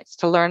few minutes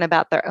to learn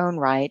about their own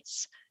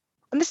rights.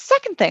 And the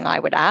second thing I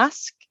would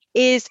ask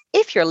is,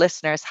 if your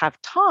listeners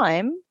have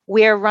time,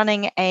 we're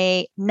running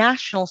a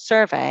national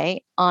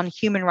survey on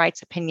human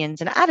rights opinions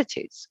and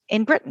attitudes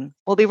in Britain.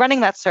 We'll be running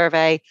that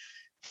survey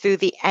through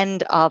the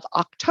end of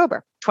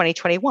October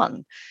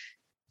 2021.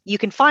 You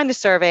can find the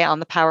survey on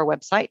the POhWER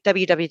website,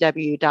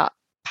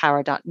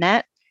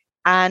 www.pohwer.net.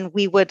 And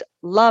we would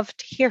love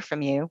to hear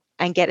from you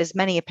and get as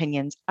many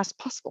opinions as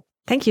possible.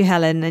 Thank you,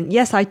 Helen. And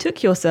yes, I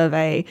took your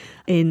survey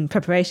in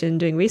preparation,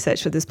 doing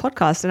research for this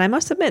podcast. And I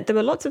must admit, there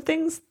were lots of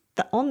things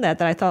on there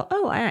that I thought,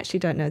 oh, I actually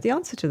don't know the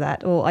answer to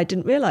that, or I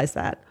didn't realize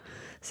that.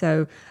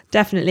 So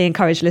definitely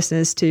encourage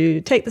listeners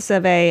to take the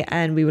survey,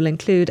 and we will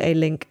include a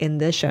link in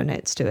the show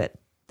notes to it.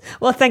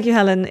 Well, thank you,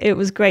 Helen. It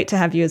was great to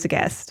have you as a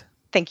guest.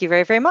 Thank you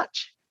very, very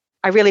much.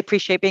 I really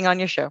appreciate being on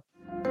your show.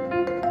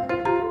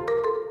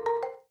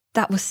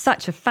 That was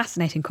such a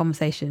fascinating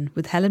conversation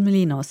with Helen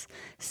Moulinos,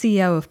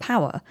 CEO of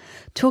POhWER,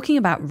 talking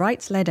about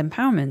rights-led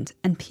empowerment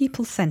and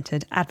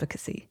people-centred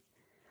advocacy.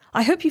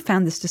 I hope you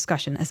found this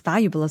discussion as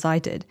valuable as I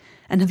did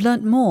and have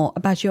learnt more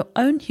about your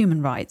own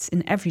human rights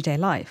in everyday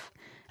life,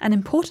 and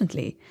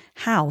importantly,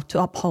 how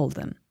to uphold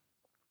them.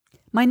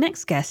 My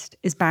next guest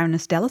is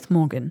Baroness Deleth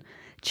Morgan,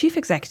 Chief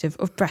Executive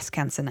of Breast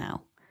Cancer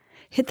Now.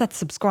 Hit that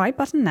subscribe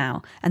button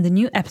now and the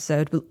new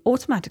episode will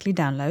automatically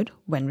download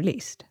when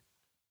released.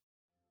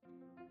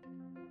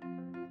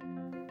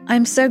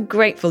 I'm so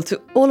grateful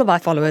to all of our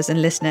followers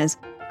and listeners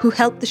who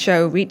helped the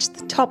show reach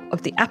the top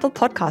of the Apple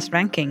Podcast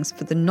rankings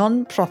for the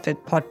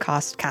non-profit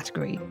podcast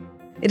category.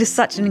 It is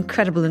such an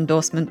incredible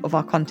endorsement of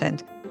our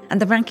content,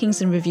 and the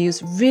rankings and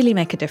reviews really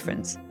make a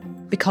difference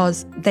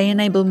because they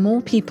enable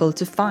more people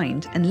to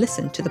find and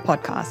listen to the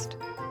podcast.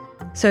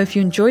 So if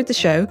you enjoyed the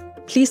show,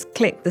 please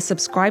click the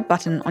subscribe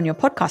button on your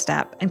podcast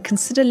app and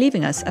consider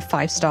leaving us a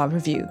 5-star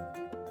review.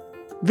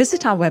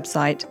 Visit our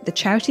website,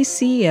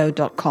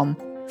 thecharityceo.com,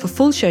 for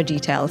full show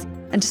details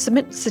and to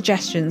submit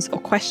suggestions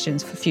or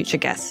questions for future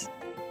guests.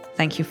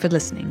 Thank you for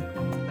listening.